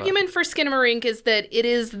first the argument for Skinamarink is that it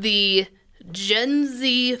is the Gen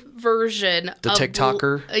Z version the of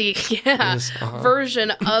TikToker version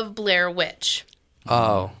of Blair Witch.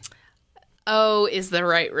 Oh is the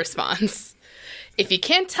right response. If you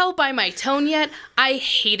can't tell by my tone yet, I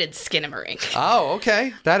hated Skinamarink. Oh,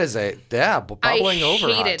 okay. That is bubbling over.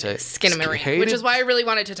 I hated Skinamarink, which is why I really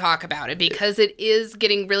wanted to talk about it, because it is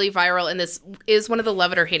getting really viral, and this is one of the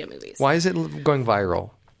love it or hate it movies. Why is it going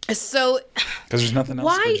viral? So, because there's nothing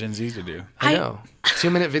else for Gen Z to do. I know.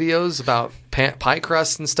 2-minute videos about pie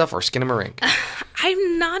crust and stuff, or Skinamarink.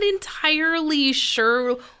 I'm not entirely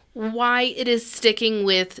sure why it is sticking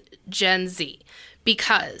with Gen Z,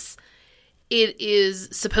 because it is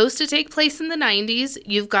supposed to take place in the 90s.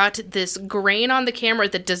 You've got this grain on the camera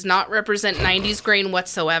that does not represent 90s grain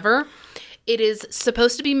whatsoever. It is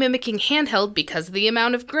supposed to be mimicking handheld because of the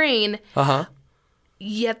amount of grain. Uh-huh.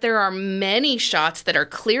 Yet there are many shots that are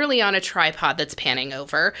clearly on a tripod that's panning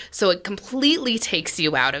over, so it completely takes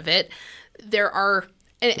you out of it. There are...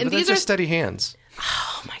 And these are steady hands.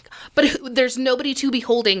 Oh, my God. But there's nobody to be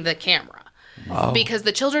holding the camera. Oh. Because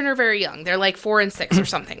the children are very young. They're like 4 and 6 or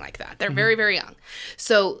something like that. They're very, very young.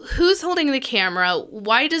 So who's holding the camera?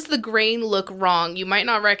 Why does the grain look wrong? You might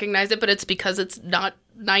not recognize it, but it's because it's not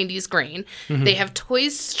 90s grain. Mm-hmm. They have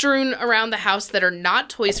toys strewn around the house that are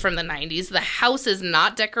not toys from the 90s. The house is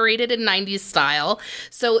not decorated in 90s style.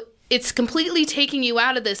 So it's completely taking you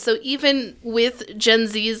out of this. So even with Gen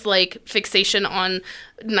Z's like fixation on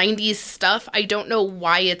 90s stuff, I don't know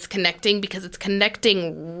why it's connecting, because it's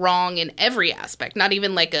connecting wrong in every aspect. Not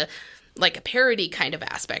even like a parody kind of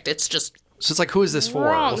aspect. It's just so it's like, who is this for?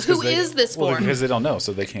 Wrong. Who is this for? Because they don't know,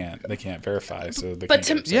 so they can't verify. So they but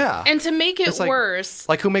can't and to make it worse,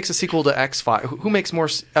 like who makes a sequel to X-Files? Who makes more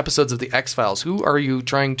episodes of the X-Files? Who are you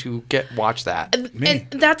trying to watch that? And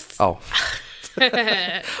that's us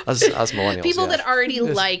millennials, people that already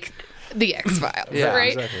like the X-Files,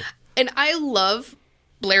 right? Exactly. And I love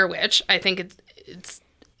Blair Witch. I think it's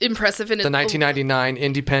impressive in The 1999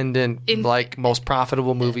 independent, most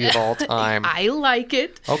profitable movie of all time. I like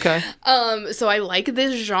it. Okay. So I like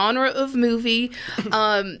this genre of movie.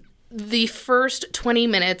 The first 20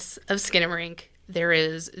 minutes of Skinamarink, there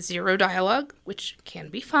is zero dialogue, which can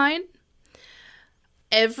be fine.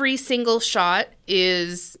 Every single shot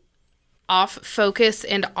is off focus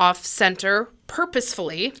and off center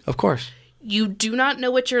purposefully. Of course. You do not know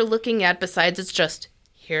what you're looking at besides it's just,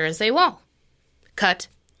 here is a wall. Cut.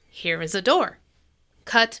 Here is a door.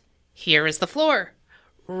 Cut. Here is the floor.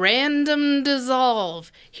 Random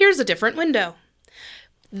dissolve. Here's a different window.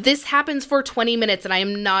 This happens for 20 minutes, and I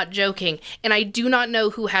am not joking. And I do not know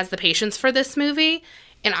who has the patience for this movie.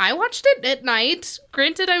 And I watched it at night.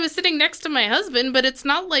 Granted, I was sitting next to my husband, but it's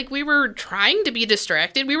not like we were trying to be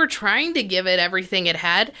distracted. We were trying to give it everything it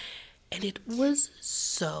had. And it was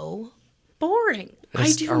so boring.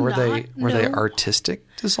 Were they artistic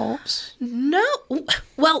dissolves? No.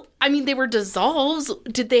 Well, I mean, they were dissolves.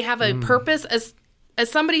 Did they have a purpose? As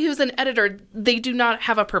somebody who's an editor, they do not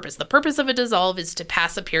have a purpose. The purpose of a dissolve is to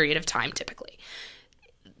pass a period of time, typically.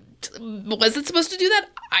 Was it supposed to do that?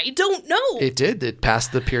 I don't know. It did. It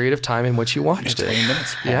passed the period of time in which you watched it. 20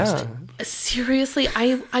 minutes passed. Yeah. Seriously,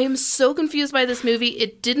 I am so confused by this movie.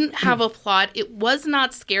 It didn't have a plot. It was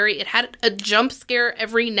not scary. It had a jump scare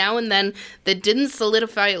every now and then that didn't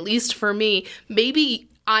solidify, at least for me. Maybe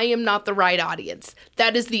I am not the right audience.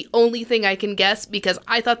 That is the only thing I can guess, because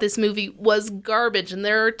I thought this movie was garbage, and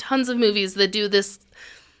there are tons of movies that do this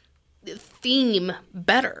theme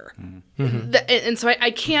better. Mm-hmm. And so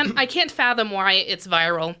I can't fathom why it's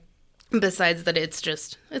viral. Besides that, it's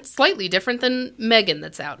slightly different than Megan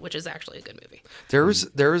that's out, which is actually a good movie. There was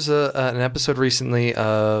an episode recently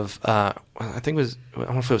of I don't know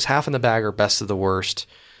if it was Half in the Bag or Best of the Worst,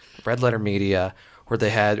 Red Letter Media, where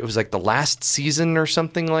it was like the last season or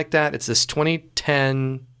something like that. It's this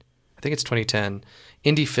 2010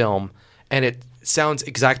 indie film, and it sounds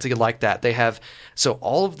exactly like that. They have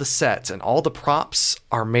all of the sets and all the props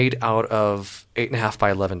are made out of 8.5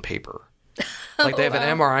 by 11 paper. Like they have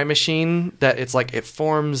an MRI machine that it's like it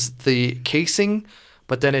forms the casing,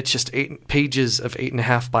 but then it's just 8 pages of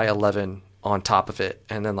 8.5 by 11 on top of it,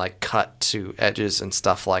 and then like cut to edges and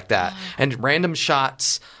stuff like that, and random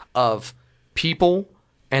shots of people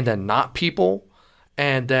and then not people,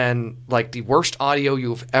 and then like the worst audio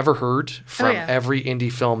you've ever heard from every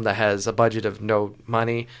indie film that has a budget of no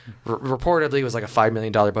money. Reportedly, it was like a $5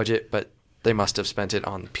 million budget, but they must have spent it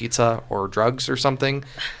on pizza or drugs or something.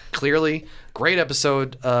 Clearly, great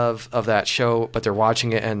episode of that show, but they're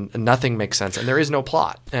watching it and nothing makes sense, and there is no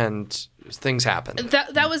plot, and things happen.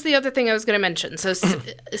 That was the other thing I was going to mention. So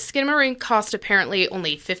Skinamarink cost apparently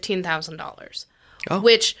only $15,000,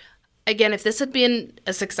 which, again, if this had been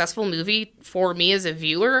a successful movie for me as a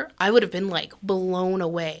viewer, I would have been like blown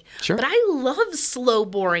away. Sure. But I love slow,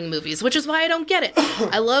 boring movies, which is why I don't get it.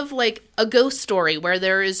 I love like a ghost story where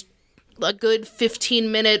there is a good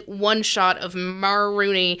 15-minute one shot of Mara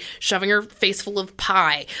Rooney shoving her face full of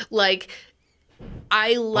pie. Like,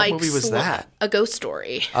 I like. What movie was that? A Ghost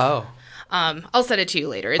Story. Oh. I'll send it to you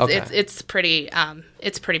later. It's pretty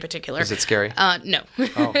particular. Is it scary? No.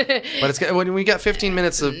 Oh. But it's when we got 15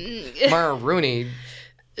 minutes of Mara Rooney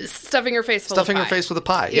stuffing her face full of pie. Her face with a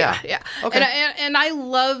pie. Yeah. Okay. And I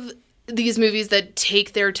love these movies that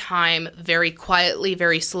take their time very quietly,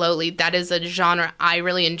 very slowly. That is a genre I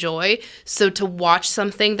really enjoy. So to watch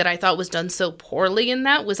something that I thought was done so poorly in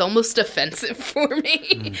that was almost offensive for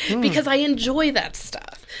me because I enjoy that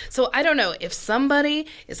stuff. So I don't know if somebody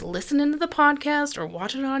is listening to the podcast or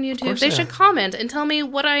watching it on YouTube, they should comment and tell me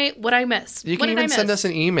what I missed. You can even send us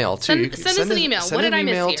an email too. Send us an email. What did I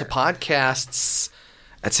miss here? Send an email to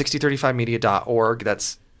podcasts@6035media.org.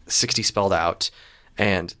 That's 60 spelled out.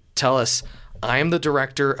 And tell us, I am the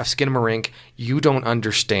director of Skinamarink. You don't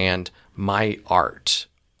understand my art.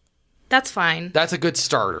 That's fine. That's a good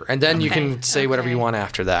starter, and then you can say whatever you want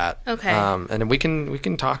after that. Okay. And then we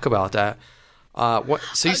can talk about that.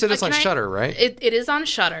 So you said it's on Shudder, right? It is on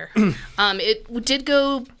Shudder. It did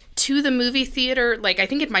go to the movie theater. Like, I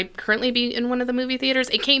think it might currently be in one of the movie theaters.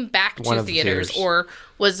 It came back to theaters or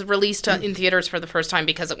was released in theaters for the first time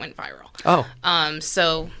because it went viral. Oh.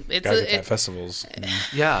 So it's at festivals.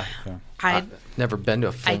 Yeah. I've never been to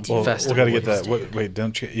a film festival. We got to get that. Wait,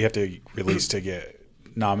 don't you have to release to get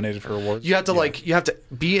nominated for awards? You have to you have to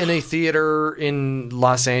be in a theater in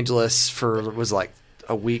Los Angeles for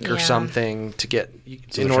a week or something to get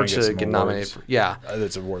in order to get nominated for,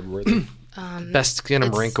 that's award worthy. Best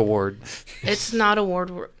Skinamarink award. It's not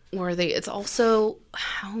award worthy. It's also,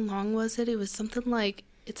 how long was it? It was something like,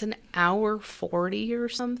 it's an hour 40 or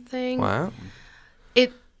something. Wow.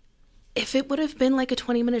 If it would have been like a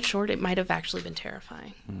 20-minute short, it might have actually been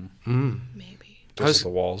terrifying. Maybe. Just the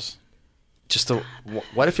walls.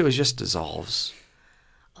 What if it was just dissolves?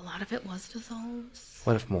 A lot of it was dissolves.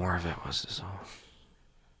 What if more of it was dissolves?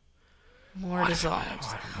 More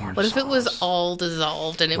dissolves. What if it was all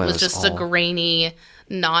dissolved and it was just a grainy,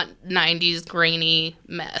 not 90s grainy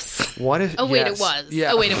mess? What if? Oh, wait, it was.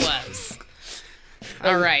 Yeah. Oh, wait, it was.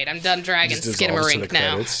 All right, I'm done dragging Skinamarink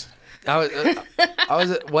now. Credits. What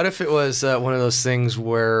if it was one of those things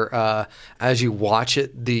where, as you watch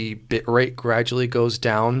it, the bit rate gradually goes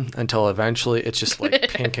down until eventually it's just like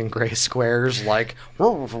pink and gray squares, like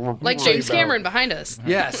James Cameron behind us.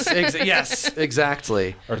 Yes, yes,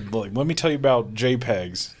 exactly. Or let me tell you about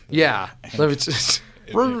JPEGs. Yeah. Let me just.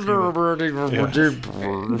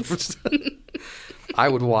 I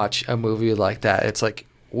would watch a movie like that. It's like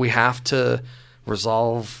we have to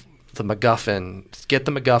resolve the MacGuffin, get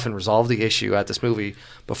the MacGuffin, resolve the issue at this movie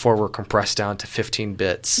before we're compressed down to 15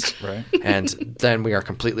 bits. Right. And then we are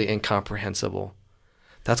completely incomprehensible.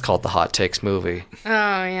 That's called the Hot Takes movie. Oh,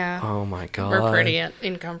 yeah. Oh, my God. We're pretty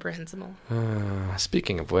incomprehensible.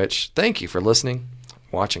 Speaking of which, thank you for listening,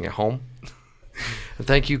 watching at home. And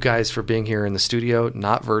thank you guys for being here in the studio,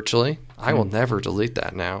 not virtually. I will never delete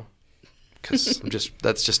that now because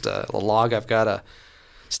that's just a log I've got to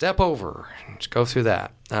step over and just go through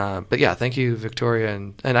that. But yeah, thank you, Victoria.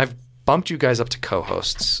 And I've bumped you guys up to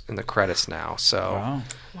co-hosts in the credits now. So,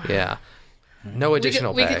 Wow. Yeah. No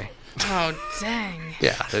additional pay. Oh, dang.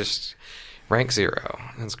 Yeah, there's rank 0.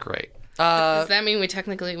 That's great. Does that mean we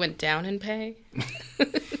technically went down in pay?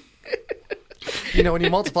 You know, when you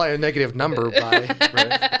multiply a negative number by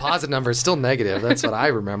a positive number, it's still negative. That's what I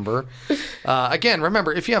remember. Again,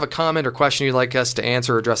 remember, if you have a comment or question you'd like us to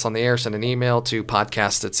answer or address on the air, send an email to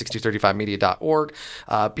podcast@6035media.org.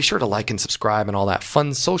 Be sure to like and subscribe and all that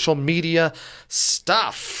fun social media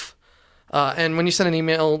stuff. And when you send an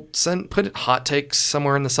email, put hot takes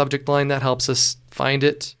somewhere in the subject line. That helps us find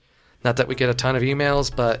it. Not that we get a ton of emails,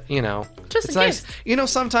 but, Just it's in nice. case.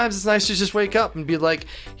 Sometimes it's nice to just wake up and be like,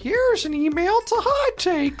 here's an email to Hot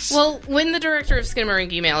Takes. Well, when the director of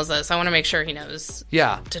Skinamarink emails us, I want to make sure he knows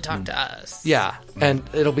Yeah. to talk to us. Yeah. And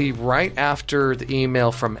it'll be right after the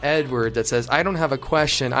email from Edward that says, I don't have a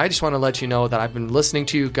question. I just want to let you know that I've been listening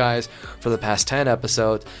to you guys for the past 10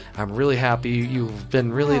 episodes. I'm really happy. You've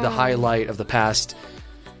been really the highlight of the past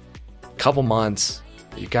couple months.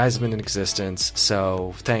 You guys have been in existence,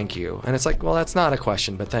 so thank you. And it's like, well, that's not a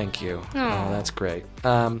question, but thank you. Oh, that's great.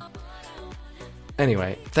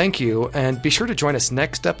 Anyway, thank you, and be sure to join us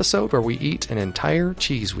next episode where we eat an entire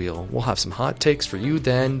cheese wheel. We'll have some hot takes for you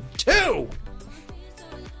then, too!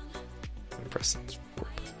 Press